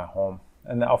simple in my home.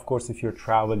 And of course, if you're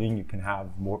traveling, you can have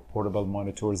more portable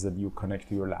monitors that you connect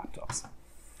to your laptops.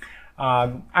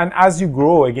 And as you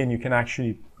grow, again, you can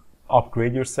actually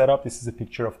upgrade your setup. This is a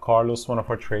picture of Carlos, one of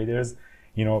our traders.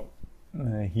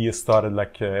 He started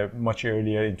much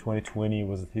earlier in 2020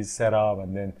 was his setup,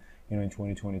 and then in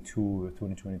 2022 or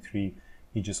 2023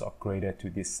 he just upgraded to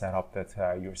this setup that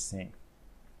you're seeing.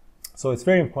 So it's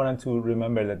very important to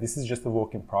remember that this is just a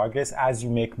work in progress. As you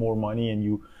make more money and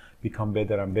you become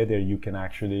better and better, you can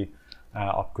actually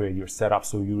upgrade your setup.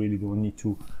 So you really don't need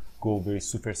to go very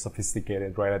super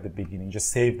sophisticated right at the beginning. Just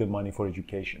save the money for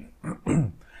education.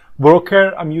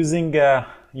 Broker, I'm using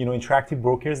Interactive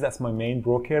Brokers. That's my main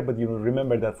broker, but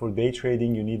remember that for day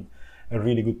trading you need a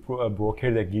really good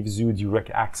broker that gives you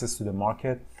direct access to the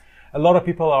market. A lot of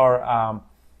people are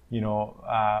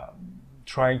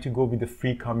trying to go with the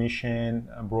free commission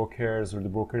brokers, or the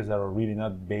brokers that are really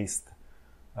not based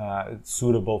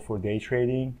suitable for day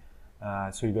trading.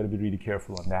 So you got to be really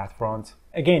careful on that front.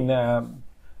 Again,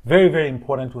 very, very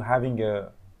important to having a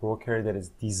broker that is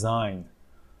designed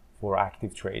for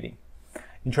active trading.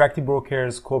 Interactive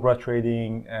Brokers, Cobra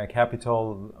Trading,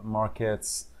 Capital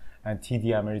Markets, and TD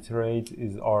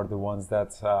Ameritrade are the ones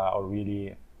that are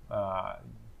really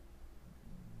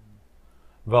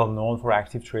well known for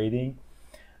active trading,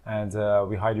 and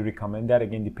we highly recommend that.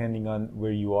 Again, depending on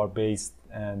where you are based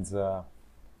and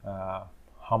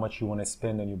how much you want to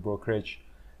spend on your brokerage,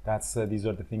 these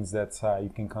are the things that you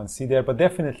can consider. But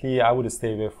definitely, I would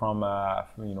stay away from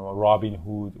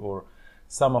Robinhood or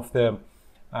some of the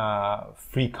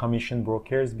free commission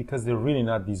brokers, because they're really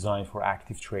not designed for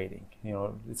active trading.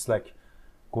 It's like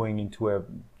going into a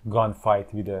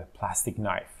gunfight with a plastic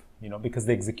knife. Because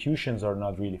the executions are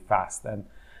not really fast, and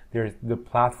the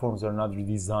platforms are not really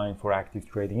designed for active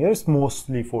trading. It's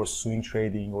mostly for swing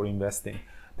trading or investing.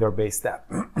 They're based at.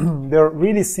 They're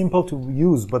really simple to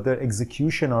use, but their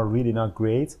execution are really not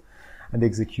great. And the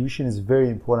execution is very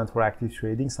important for active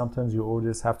trading. Sometimes your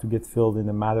orders have to get filled in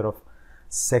a matter of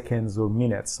seconds or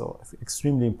minutes. So it's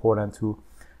extremely important to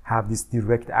have these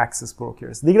direct access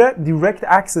brokers. Direct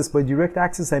access, by direct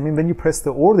access, I mean when you press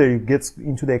the order, it gets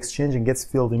into the exchange and gets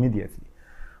filled immediately.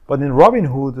 But in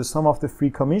Robinhood, some of the free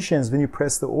commissions, when you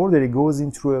press the order, it goes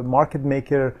into a market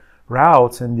maker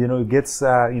route, and it gets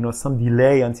some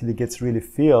delay until it gets really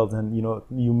filled, and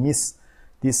you miss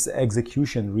this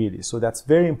execution really. So that's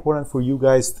very important for you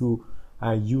guys to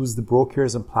use the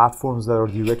brokers and platforms that are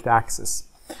direct access.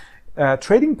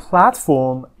 Trading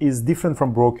platform is different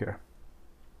from broker.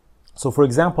 So for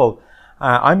example,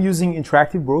 I'm using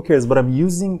Interactive Brokers, but I'm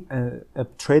using a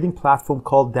trading platform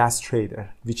called Dash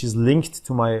Trader, which is linked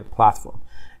to my platform.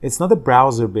 It's not a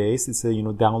browser based, it's a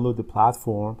download the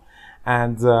platform,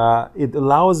 and it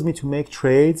allows me to make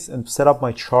trades and set up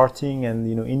my charting and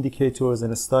indicators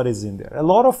and studies in there. A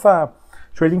lot of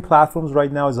trading platforms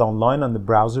right now is online on the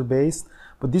browser based,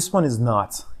 but this one is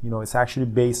not. It's actually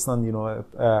based on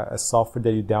a software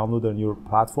that you download on your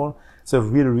platform. It's a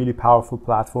really, really powerful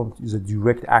platform. It's a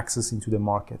direct access into the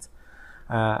market,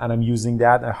 and I'm using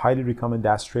that. I highly recommend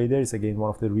Dash Trader. It's again one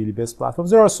of the really best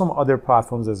platforms. There are some other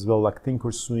platforms as well, like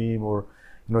Thinkorswim or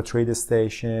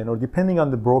TradeStation, or depending on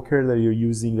the broker that you're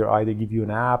using, they either give you an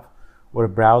app or a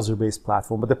browser-based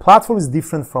platform. But the platform is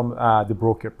different from the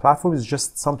broker. Platform is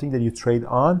just something that you trade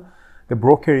on. The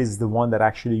broker is the one that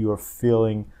actually you are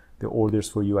filling the orders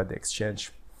for you at the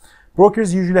exchange.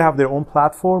 Brokers usually have their own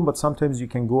platform, but sometimes you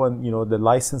can go and they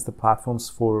license the platforms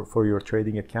for your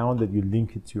trading account that you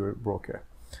link it to your broker.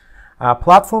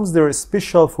 Platforms, they're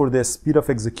special for the speed of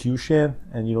execution,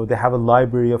 and they have a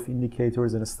library of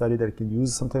indicators and a study that you can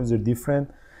use. Sometimes they're different.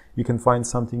 You can find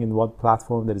something in one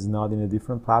platform that is not in a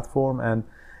different platform. And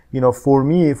for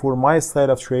me, for my style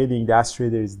of trading, DAS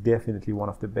Trader is definitely one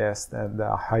of the best, and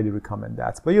I highly recommend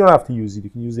that. But you don't have to use it. You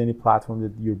can use any platform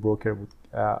that your broker would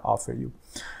offer you.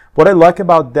 What I like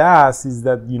about DAS is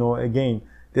that, again,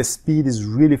 the speed is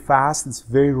really fast. It's a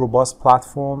very robust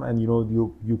platform, and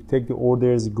you take the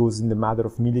orders, it goes in the matter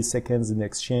of milliseconds in the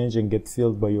exchange and get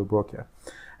filled by your broker.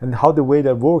 And how the way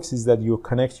that works is that you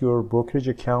connect your brokerage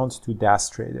account to DAS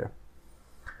Trader.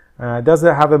 It does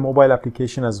have a mobile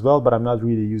application as well, but I'm not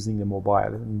really using the mobile.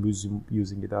 I'm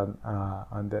using it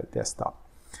on the desktop.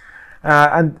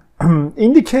 And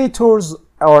indicators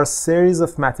are a series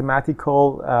of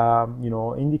mathematical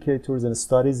indicators and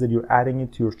studies that you're adding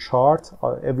into your chart.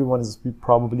 Everyone is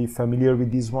probably familiar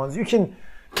with these ones. You can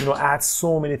add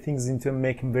so many things into them,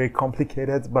 make them very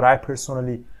complicated, but I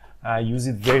personally use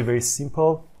it very, very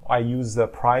simple. I use the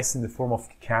price in the form of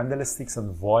candlesticks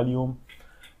and volume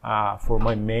for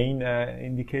my main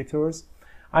indicators.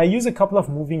 I use a couple of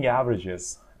moving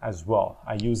averages as well.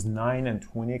 I use 9 and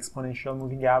 20 exponential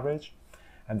moving average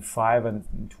and 5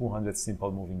 and 200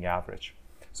 simple moving average.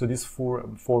 So these four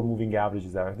moving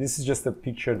averages are. This is just a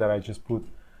picture that I just put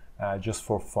just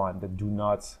for fun, that do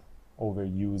not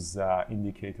overuse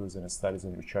indicators and studies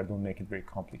on your chart. Don't make it very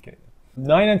complicated.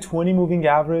 9 and 20 moving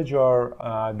average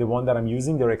are the one that I'm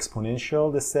using. They're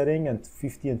exponential, the setting, and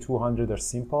 50 and 200 are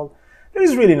simple. There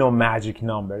is really no magic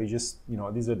number. You just,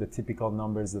 these are the typical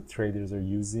numbers that traders are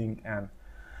using. And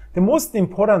the most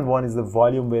important one is the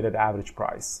volume weighted average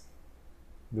price,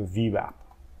 the VWAP,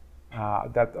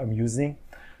 that I'm using.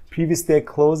 Previous day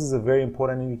close is a very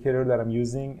important indicator that I'm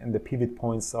using, and the pivot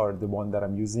points are the one that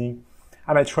I'm using.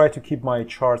 And I try to keep my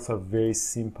charts are very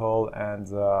simple and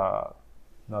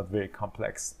not very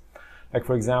complex. Like,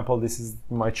 for example, this is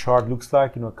my chart looks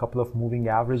like, a couple of moving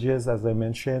averages, as I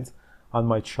mentioned, on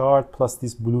my chart, plus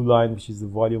this blue line, which is the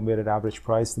volume weighted average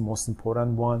price, the most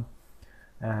important one,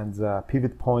 and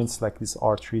pivot points like this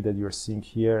R3 that you're seeing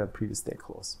here at previous day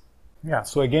close. Yeah,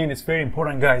 so again, it's very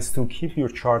important, guys, to keep your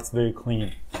charts very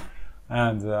clean.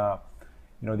 And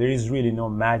there is really no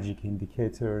magic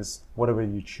indicators. Whatever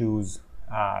you choose,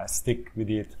 stick with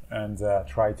it and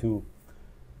try to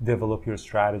develop your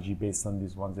strategy based on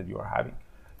these ones that you are having.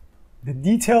 The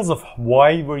details of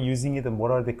why we're using it and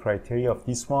what are the criteria of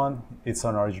this one, it's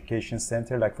on our education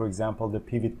center. Like, for example, the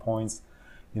pivot points,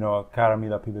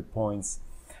 Caramilla pivot points.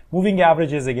 Moving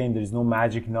averages, again, there is no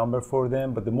magic number for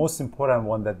them, but the most important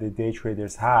one that the day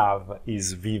traders have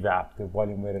is VWAP, the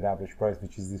volume weighted average price,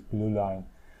 which is this blue line,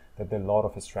 that a lot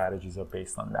of strategies are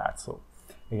based on that. So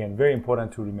again, very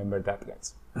important to remember that,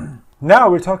 guys. Now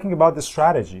we're talking about the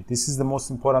strategy. This is the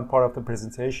most important part of the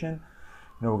presentation.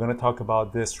 We're going to talk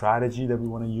about the strategy that we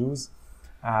want to use.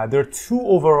 There are two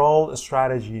overall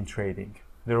strategy in trading.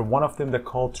 There are one of them that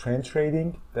called trend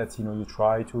trading, that you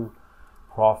try to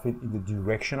profit in the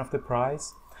direction of the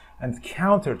price, and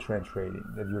counter trend trading,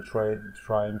 that you're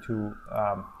trying to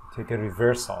take a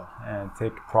reversal and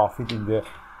take profit in the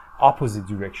opposite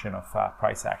direction of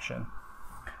price action.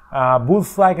 Bull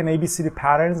flag and ABCD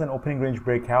patterns and opening range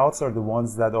breakouts are the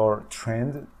ones that are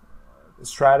trend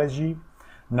strategy.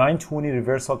 920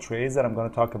 reversal trades that I'm going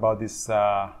to talk about this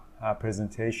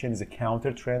presentation is a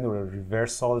counter trend or a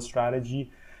reversal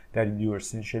strategy, that you are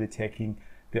essentially taking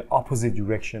the opposite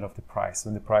direction of the price.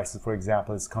 When the price, for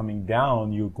example, is coming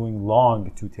down, you're going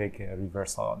long to take a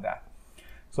reversal on that.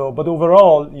 So, but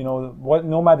overall,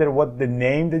 no matter what the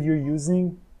name that you're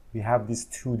using, we have these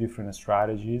two different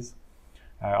strategies.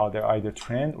 They're either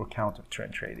trend or counter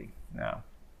trend trading now.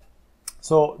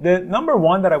 So the number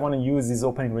one that I want to use is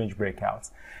opening range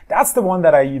breakouts. That's the one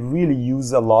that I really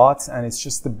use a lot, and it's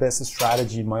just the best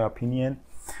strategy in my opinion.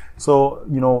 So,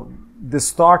 the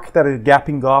stock that are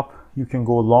gapping up, you can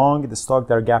go long. The stock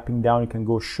that are gapping down, you can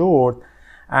go short.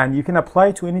 And you can apply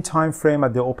it to any time frame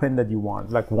at the open that you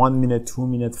want, like 1 minute, 2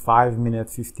 minute, 5 minute,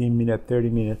 15 minute, 30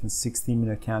 minute, and 60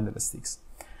 minute candlesticks.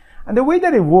 And the way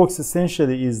that it works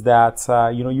essentially is that,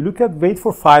 you wait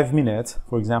for 5 minutes,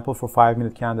 for example, for 5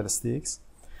 minute candlesticks,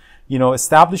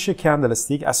 establish a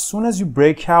candlestick. As soon as you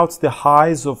break out the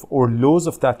highs of or lows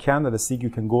of that candlestick, you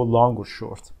can go long or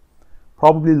short.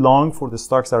 Probably long for the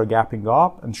stocks that are gapping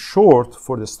up and short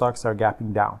for the stocks that are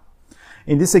gapping down.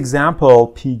 In this example,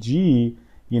 PG,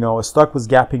 a stock was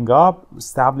gapping up,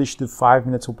 established the 5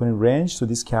 minutes opening range. So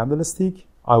this candlestick,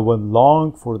 I went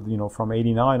long for, from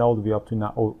 89 all the way up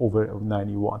to over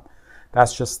 91.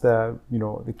 That's just the,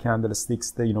 the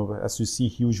candlesticks that, as you see,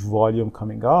 huge volume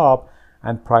coming up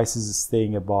and prices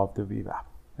staying above the VWAP.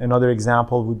 Another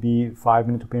example would be 5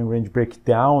 minute opening range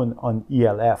breakdown on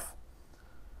ELF.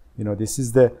 This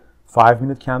is the 5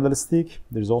 minute candlestick.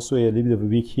 There's also a little bit of a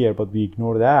wick here, but we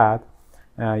ignore that.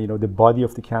 The body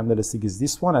of the candlestick is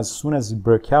this one. As soon as you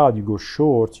break out, you go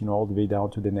short, all the way down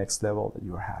to the next level that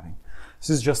you're having. This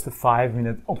is just a 5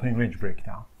 minute opening range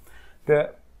breakdown.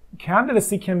 The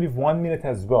candlestick can be 1 minute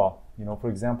as well. For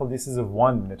example, this is a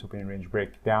 1 minute opening range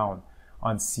breakdown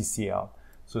on CCL.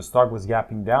 So stock was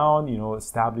gapping down,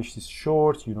 established this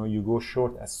short, you go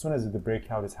short as soon as the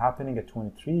breakout is happening at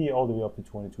 23 all the way up to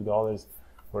 $22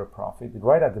 for a profit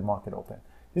right at the market open.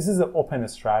 This is an open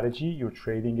strategy. You're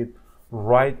trading it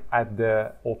right at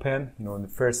the open, in the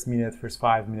first minute, first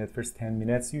 5 minutes, first 10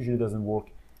 minutes. Usually doesn't work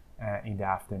in the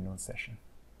afternoon session.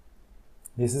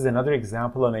 This is another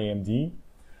example on AMD.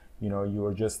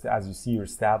 You're just, as you see, you're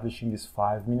establishing this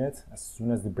 5 minutes. As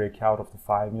soon as the breakout of the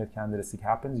 5 minute candlestick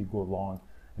happens, you go long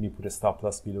and you put a stop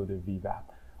loss below the VWAP.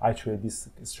 I trade this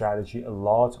strategy a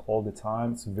lot, all the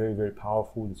time. It's very, very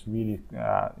powerful. It's really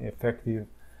effective.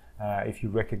 If you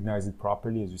recognize it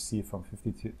properly, as you see from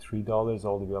 $53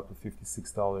 all the way up to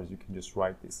 $56, you can just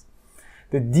write this.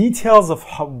 The details of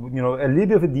how, a little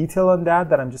bit of a detail on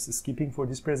that I'm just skipping for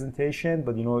this presentation.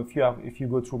 But if you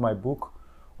go through my book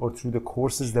or through the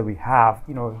courses that we have,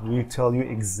 we tell you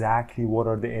exactly what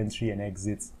are the entry and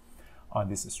exits on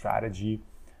this strategy,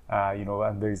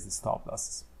 and there is the stop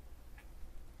losses.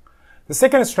 The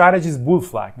second strategy is bull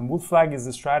flag, and bull flag is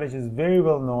a strategy is very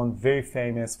well known, very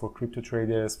famous for crypto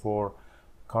traders, for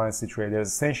currency traders.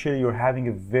 Essentially, you're having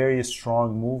a very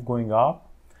strong move going up,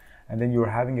 and then you're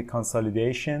having a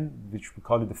consolidation, which we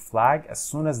call it the flag. As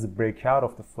soon as the breakout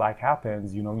of the flag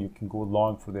happens, you can go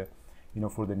long for the,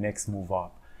 for the next move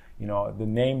up. The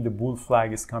name, the bull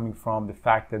flag, is coming from the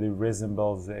fact that it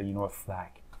resembles, a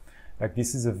flag. Like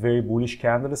this is a very bullish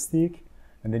candlestick.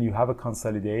 And then you have a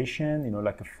consolidation,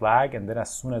 like a flag, and then as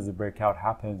soon as the breakout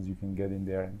happens, you can get in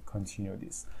there and continue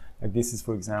this. Like this is,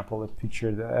 for example, a picture,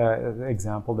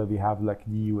 example that we have, like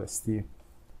the USD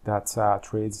that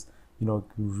trades,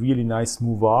 really nice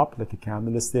move up, like a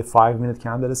candlestick, 5 minute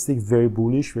candlestick, very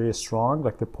bullish, very strong,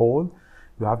 like the pole.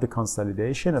 You have the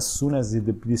consolidation. As soon as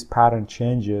this pattern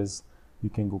changes, you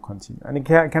can go continue. And it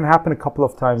can happen a couple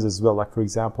of times as well. Like for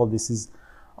example, this is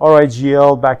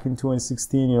RIGL back in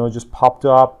 2016, just popped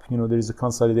up, there is a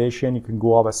consolidation. You can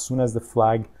go up as soon as the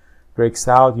flag breaks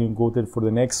out. You can go there for the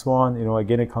next one,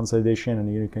 again a consolidation,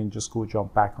 and you can just go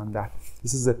jump back on that.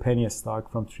 This is a penny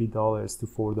stock from $3 to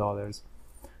 $4.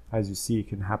 As you see, it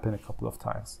can happen a couple of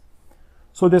times.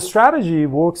 So the strategy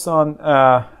works on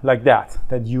like that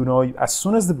as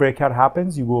soon as the breakout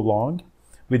happens, you go long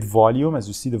with volume. As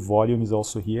you see, the volume is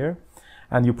also here.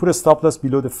 And you put a stop loss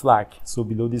below the flag, so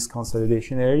below this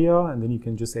consolidation area, and then you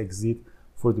can just exit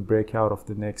for the breakout of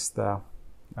the next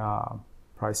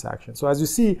price action. So as you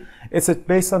see, it's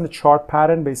based on the chart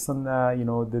pattern, based on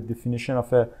the definition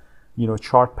of a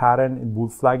chart pattern in bull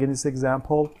flag in this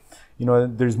example.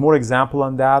 There's more example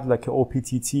on that, like a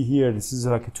OPTT here. This is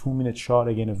like a 2 minute chart.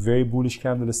 Again, a very bullish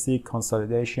candlestick,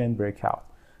 consolidation, breakout.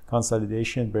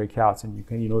 Consolidation, breakouts, and you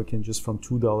can it can just from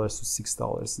 $2 to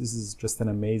 $6. This is just an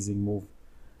amazing move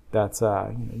that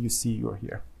you see you're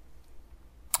here.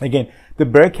 Again, the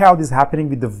breakout is happening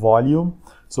with the volume.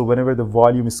 So whenever the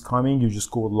volume is coming, you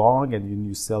just go long and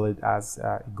you sell it as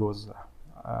it goes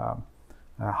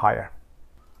higher.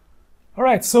 All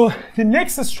right, so the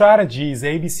next strategy is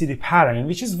ABCD pattern,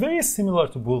 which is very similar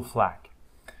to bull flag.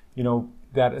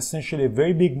 That essentially a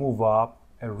very big move up,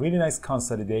 a really nice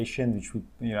consolidation, which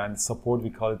we, and support,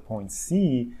 we call it point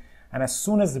C. And as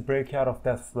soon as the breakout of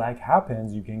that flag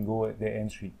happens, you can go at the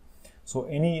entry. So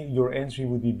your entry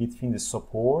would be between the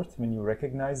support when you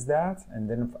recognize that, and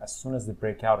then as soon as the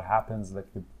breakout happens,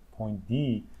 like the point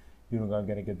D, you're going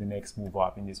to get the next move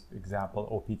up. In this example,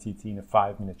 OPTT in a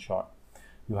 5 minute chart.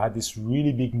 You had this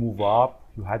really big move up.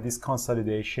 You had this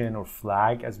consolidation or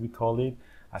flag, as we call it.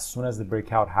 As soon as the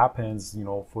breakout happens,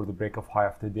 for the break of high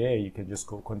of the day, you can just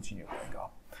go continue going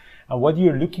up. And what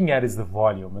you're looking at is the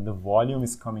volume. When the volume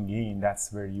is coming in,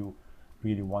 that's where you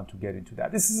really want to get into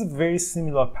that. This is a very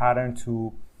similar pattern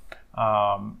to,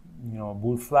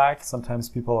 bull flag. Sometimes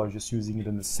people are just using it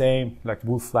in the same, like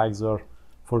bull flags are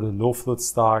for the low float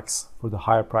stocks, for the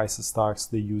higher price stocks,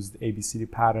 they use the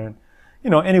ABCD pattern.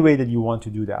 Any way that you want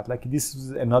to do that. Like this is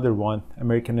another one,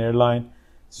 American Airlines.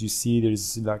 As you see,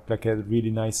 there's like a really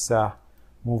nice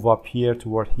move up here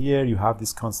toward here. You have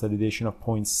this consolidation of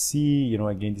point C, you know,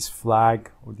 again, this flag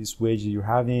or this wedge that you're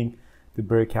having, the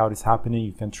breakout is happening,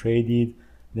 you can trade it.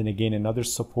 Then again, another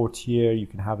support here, you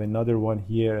can have another one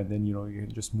here, and then, you know, you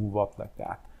can just move up like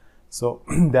that. So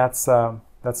that's a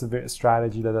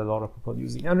strategy that a lot of people are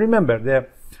using. And remember, the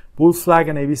bull flag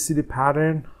and ABCD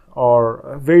pattern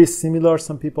are very similar.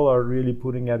 Some people are really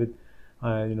putting at it,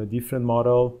 you know, different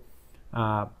model.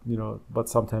 You know, but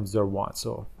sometimes they're one.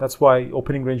 So that's why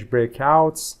opening range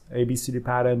breakouts, ABCD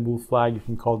pattern, bull flag, you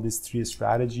can call this 3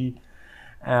 strategy.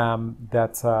 You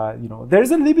know,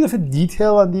 there's a little bit of a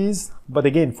detail on these, but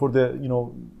again, for the, you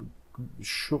know,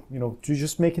 to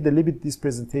just make it a little bit, this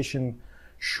presentation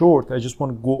short, I just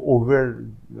want to go over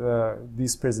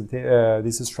these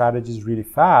strategies really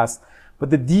fast. But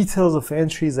the details of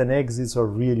entries and exits are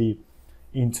really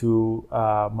into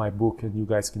my book, and you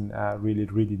guys can really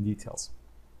read in details.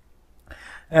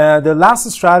 The last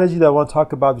strategy that I want to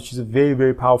talk about, which is a very,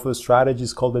 very powerful strategy,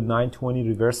 is called the 920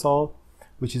 reversal,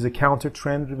 which is a counter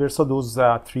trend reversal. Those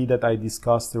 3 that I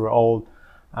discussed, they were all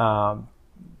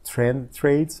trend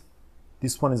trades.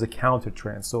 This one is a counter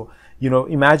trend. So, you know,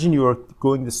 imagine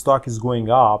the stock is going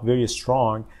up very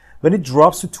strong. When it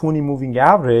drops to 20 moving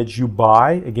average, you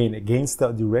buy again against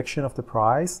the direction of the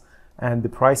price, and the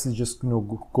price is just, you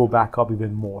know, go back up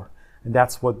even more. And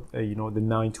that's what you know, the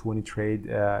 920 trade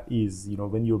is. You know,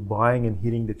 when you're buying and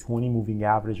hitting the 20 moving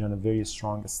average on a very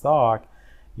strong stock,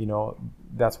 you know,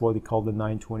 that's what they call the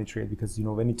 920 trade, because, you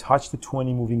know, when you touch the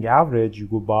 20 moving average, you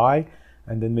go buy,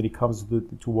 and then when it comes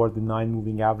toward the 9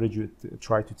 moving average, you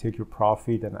try to take your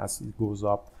profit, and as it goes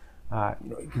up, you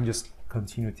know, you can just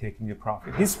continue taking your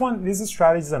profit. This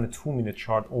strategy is on a 2-minute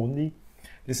chart only.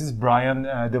 This is Brian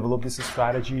developed this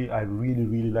strategy. I really,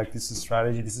 really like this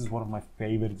strategy. This is one of my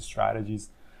favorite strategies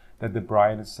that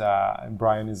Brian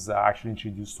is actually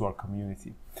introduced to our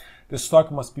community. The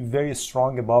stock must be very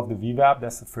strong above the VWAP.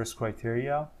 That's the first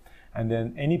criteria. And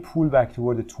then any pullback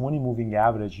toward the 20 moving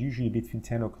average, usually between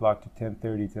 10 o'clock to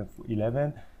 10:30,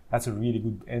 10:11, that's a really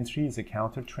good entry. It's a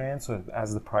counter trend. So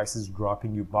as the price is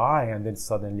dropping, you buy, and then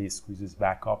suddenly it squeezes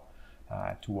back up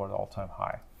toward all-time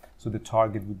high. So the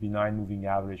target would be 9 moving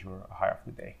average or higher of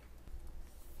the day.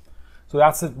 So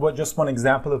that's just one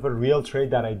example of a real trade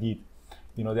that I did.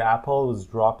 You know, the Apple was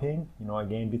dropping, you know,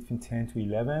 again between 10 to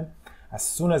 11. As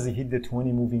soon as it hit the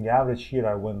 20 moving average here,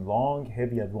 I went long,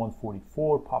 heavy at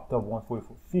 144, popped up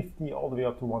 144.50, all the way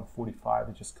up to 145,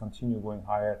 and just continued going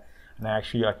higher. And I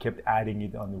kept adding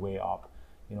it on the way up.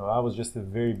 You know, that was just a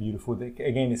very beautiful,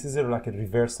 again, this is like a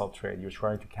reversal trade. You're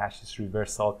trying to catch this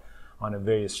reversal on a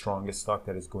very strong stock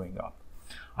that is going up.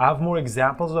 I have more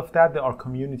examples of that. Our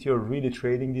community are really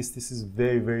trading this. This is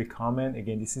very, very common.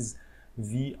 Again, this is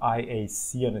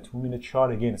VIAC on a 2-minute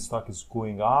chart. Again, the stock is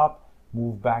going up,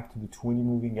 move back to the 20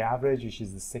 moving average, which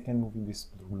is the second moving, this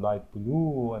light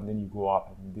blue, and then you go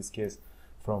up, in this case,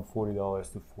 from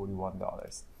 $40 to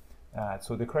 $41.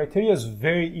 So the criteria is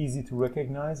very easy to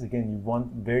recognize. Again, you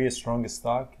want very strong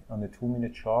stock on the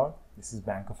 2-minute chart. This is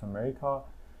Bank of America.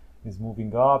 Is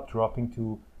moving up, dropping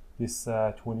to this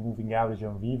 20 moving average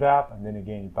on VWAP, and then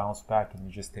again you bounce back and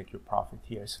you just take your profit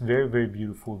here. It's very, very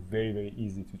beautiful, very, very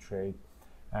easy to trade.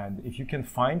 And if you can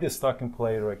find the stock and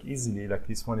play like easily, like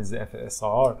this one is the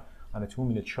FSR on a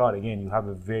 2-minute chart, again you have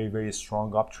a very, very strong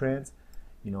uptrend.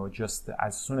 You know, just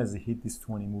as soon as it hit this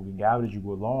 20 moving average, you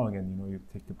go long, and you know, you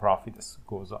take the profit as it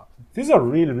goes up. These are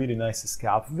really, really nice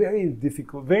scalp. Very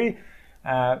difficult, very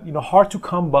you know, hard to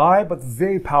come by, but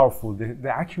very powerful. The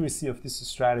accuracy of this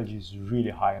strategy is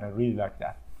really high, and I really like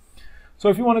that. So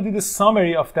if you want to do the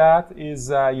summary of that is,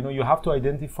 you know, you have to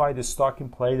identify the stock in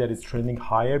play that is trending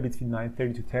higher between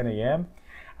 9:30 to 10 a.m.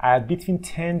 At between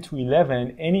 10 to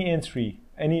 11, any entry,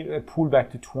 any pullback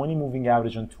to 20 moving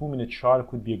average on 2-minute chart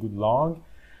could be a good long,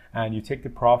 and you take the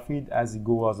profit as it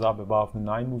goes up above the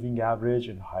 9 moving average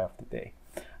and high of the day.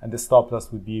 And the stop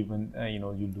loss would be when you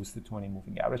know, you lose the 20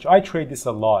 moving average. I trade this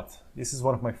a lot. This is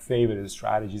one of my favorite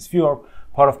strategies. If you are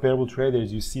part of Bearable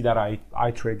Traders, you see that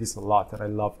I trade this a lot, and I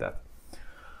love that.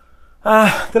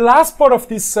 The last part of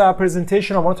this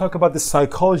presentation, I want to talk about the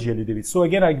psychology a little bit. So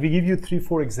again, I will give you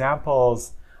 3-4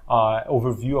 examples,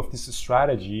 overview of this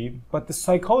strategy, but the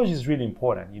psychology is really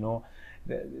important. You know,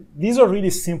 these are really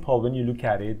simple when you look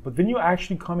at it, but when you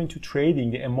actually come into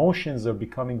trading, the emotions are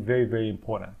becoming very, very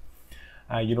important.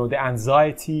 You know, the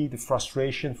anxiety, the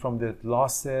frustration from the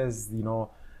losses, you know,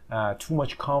 too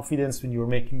much confidence when you're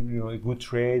making, you know, a good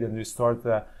trade, and you start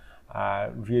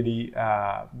really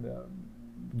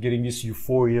getting this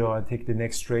euphoria and take the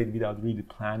next trade without really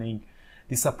planning.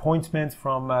 Disappointment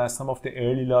from some of the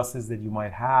early losses that you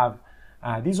might have.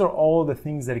 These are all the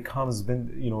things that it comes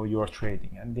when you are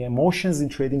trading, and the emotions in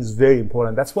trading is very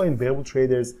important. That's why in Variable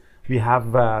Traders we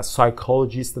have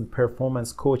psychologists and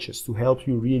performance coaches to help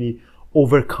you really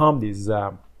overcome these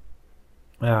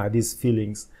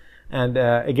feelings. And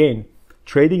again,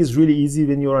 trading is really easy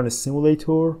when you're on a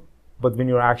simulator, but when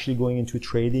you're actually going into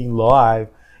trading live,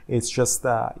 it's just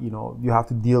you have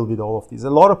to deal with all of these. A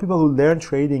lot of people who learn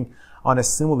trading on a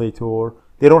simulator,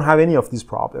 they don't have any of these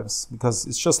problems, because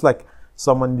it's just like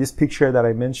someone in this picture that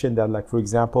I mentioned, that like, for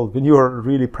example, when you're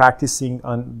really practicing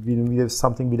on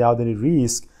something without any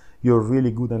risk, you're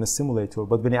really good on a simulator.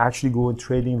 But when you actually go in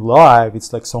trading live,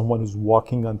 it's like someone who's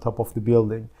walking on top of the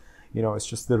building. It's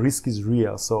just the risk is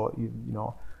real. So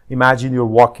imagine you're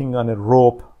walking on a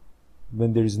rope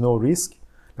when there is no risk,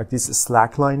 like this is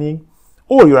slacklining,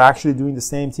 or you're actually doing the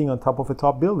same thing on top of a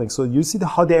top building. So you see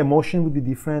how the emotion would be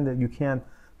different, that you can't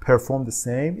perform the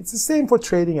same. It's the same for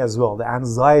trading as well. The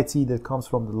anxiety that comes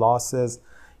from the losses,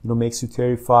 makes you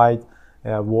terrified,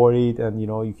 worried, and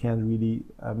you can't really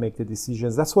make the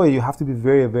decisions. That's why you have to be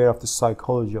very aware of the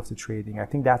psychology of the trading. I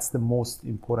think that's the most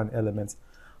important element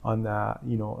on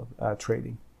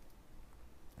trading.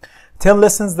 10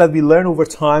 lessons that we learn over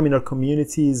time in our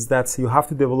community is that you have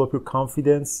to develop your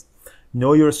confidence,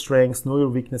 know your strengths, know your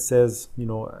weaknesses,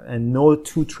 and no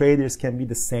two traders can be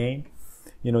the same.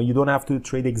 You don't have to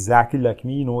trade exactly like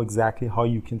me, exactly how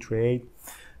you can trade.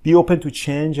 Be open to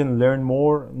change and learn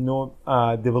more.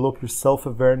 Develop your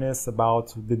self-awareness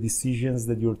about the decisions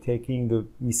that you're taking, the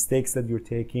mistakes that you're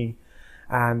taking,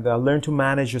 and learn to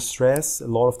manage your stress. A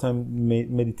lot of time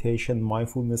meditation,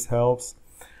 mindfulness helps.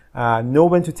 Know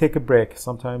when to take a break.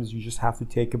 Sometimes you just have to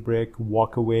take a break,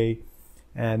 walk away,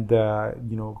 and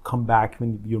come back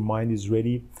when your mind is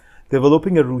ready.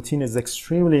 Developing a routine is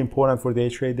extremely important for day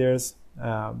traders.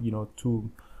 To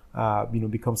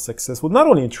become successful. Not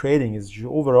only in trading, is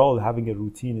overall having a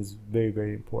routine is very,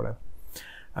 very important.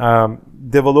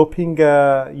 Developing,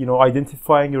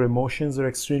 identifying your emotions are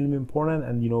extremely important,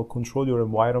 and control your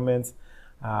environment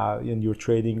in your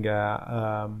trading.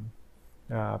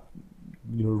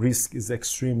 Risk is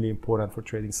extremely important for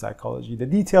trading psychology. The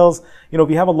details,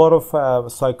 we have a lot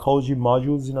of psychology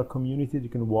modules in our community that you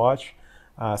can watch.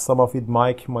 Some of it,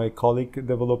 Mike, my colleague,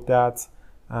 developed that.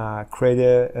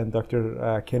 Crede and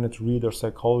Dr. Kenneth Reed, our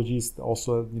psychologist,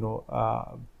 also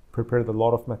prepared a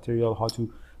lot of material how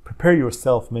to prepare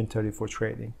yourself mentally for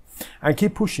trading. And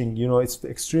keep pushing. It's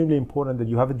extremely important that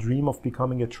you have a dream of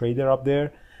becoming a trader up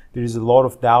there. There is a lot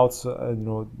of doubts,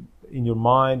 in your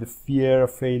mind, the fear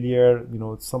of failure,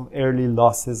 some early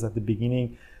losses at the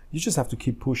beginning. You just have to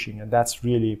keep pushing, and that's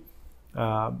really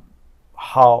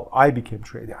how I became a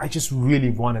trader. I just really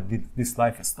wanted this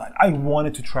lifestyle. I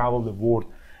wanted to travel the world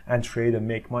and trade and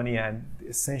make money, and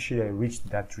essentially I reached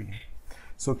that dream.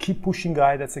 So keep pushing,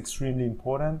 guys. That's extremely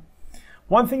important.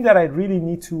 One thing that I really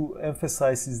need to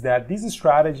emphasize is that these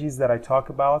strategies that I talk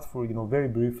about for very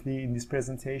briefly in this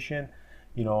presentation,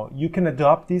 you can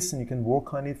adopt this and you can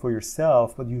work on it for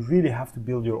yourself, but you really have to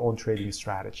build your own trading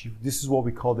strategy. This is what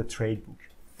we call the trade book.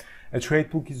 A trade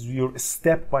book is your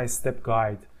step-by-step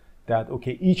guide that,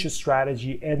 okay, each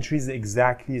strategy, entries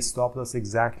exactly, stop loss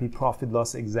exactly, profit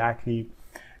loss exactly,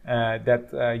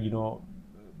 you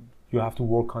have to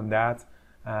work on that.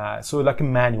 So like a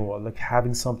manual, like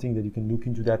having something that you can look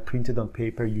into that printed on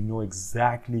paper,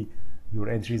 exactly your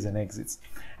entries and exits.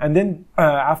 And then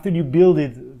after you build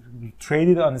it, trade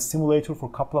it on a simulator for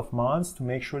a couple of months to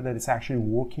make sure that it's actually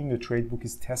working. The trade book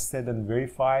is tested and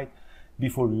verified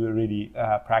before you really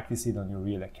practice it on your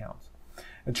real account.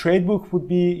 A trade book would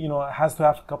be, has to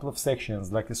have a couple of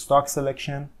sections, like a stock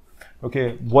selection.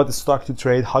 Okay, what stock to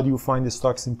trade? How do you find the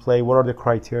stocks in play? What are the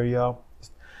criteria?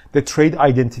 The trade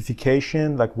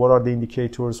identification, like what are the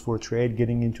indicators for a trade,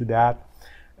 getting into that.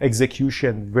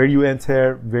 Execution, where you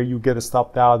enter, where you get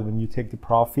stopped out, when you take the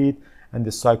profit, and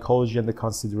the psychology and the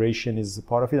consideration is a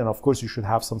part of it. And of course, you should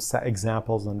have some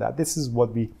examples on that. This is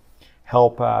what we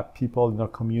help people in our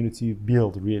community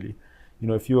build, really.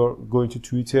 If you're going to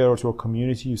Twitter or to a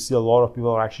community, you see a lot of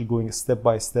people are actually going step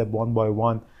by step, one by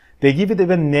one. They give it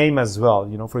even name as well.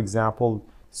 For example,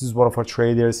 this is one of our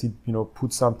traders. He,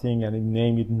 put something and he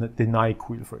named it the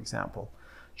NyQuil, for example.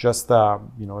 Just,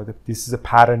 this is a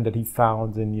pattern that he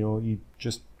found, and, he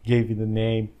just gave it a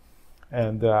name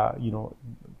and,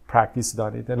 practiced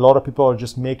on it. And a lot of people are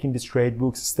just making these trade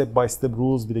books, step-by-step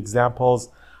rules with examples,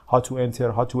 how to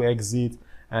enter, how to exit,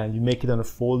 and you make it on a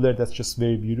folder. That's just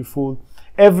very beautiful.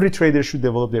 Every trader should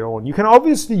develop their own. You can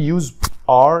obviously use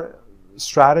our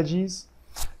strategies,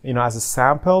 as a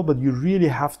sample, but you really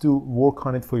have to work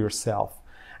on it for yourself.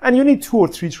 And you need 2 or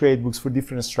 3 trade books for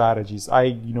different strategies.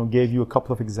 I gave you a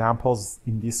couple of examples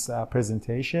in this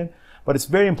presentation, but it's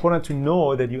very important to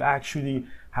know that you actually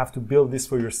have to build this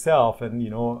for yourself and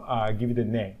give it a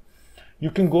name.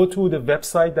 You can go to the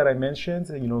website that I mentioned,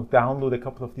 download a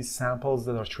couple of these samples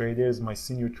that our traders, my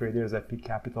senior traders at Peak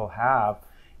Capital have.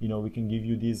 We can give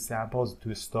you these samples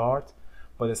to start,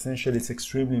 but essentially it's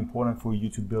extremely important for you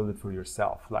to build it for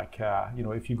yourself. Like,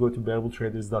 if you go to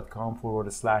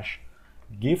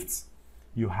bearabletraders.com/gifts,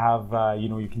 you have,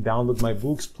 you can download my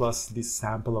books plus this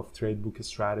sample of trade book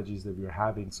strategies that we're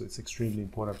having. So it's extremely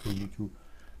important for you to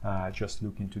just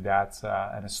look into that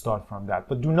and start from that.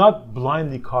 But do not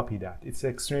blindly copy that. It's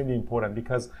extremely important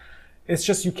because it's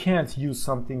just you can't use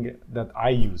something that I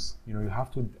use. You have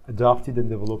to adopt it and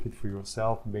develop it for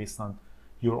yourself based on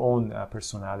your own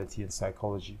personality and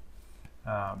psychology.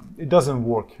 It doesn't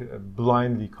work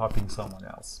blindly copying someone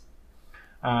else.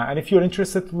 And if you're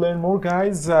interested to learn more,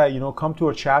 guys, come to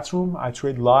our chat room. I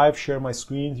trade live, share my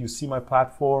screen, you see my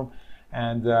platform,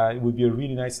 and it would be a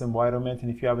really nice environment.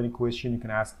 And if you have any question, you can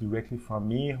ask directly from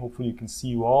me. Hopefully you can see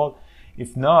you all.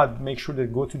 If not, make sure to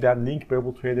go to that link,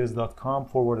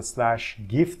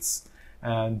 bearabletraders.com/gifts,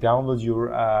 and download your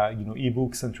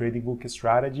ebooks and trading book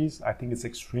strategies. I think it's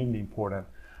extremely important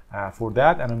for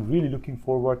that, and I'm really looking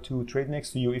forward to trade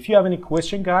next to you. If you have any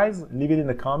question, guys, leave it in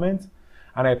the comment,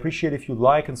 and I appreciate if you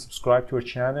like and subscribe to our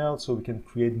channel so we can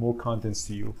create more contents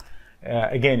to you.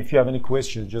 Again, if you have any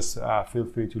questions, just feel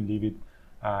free to leave it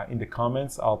in the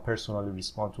comments. I'll personally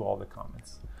respond to all the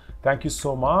comments. Thank you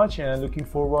so much, and looking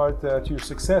forward to your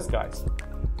success, guys.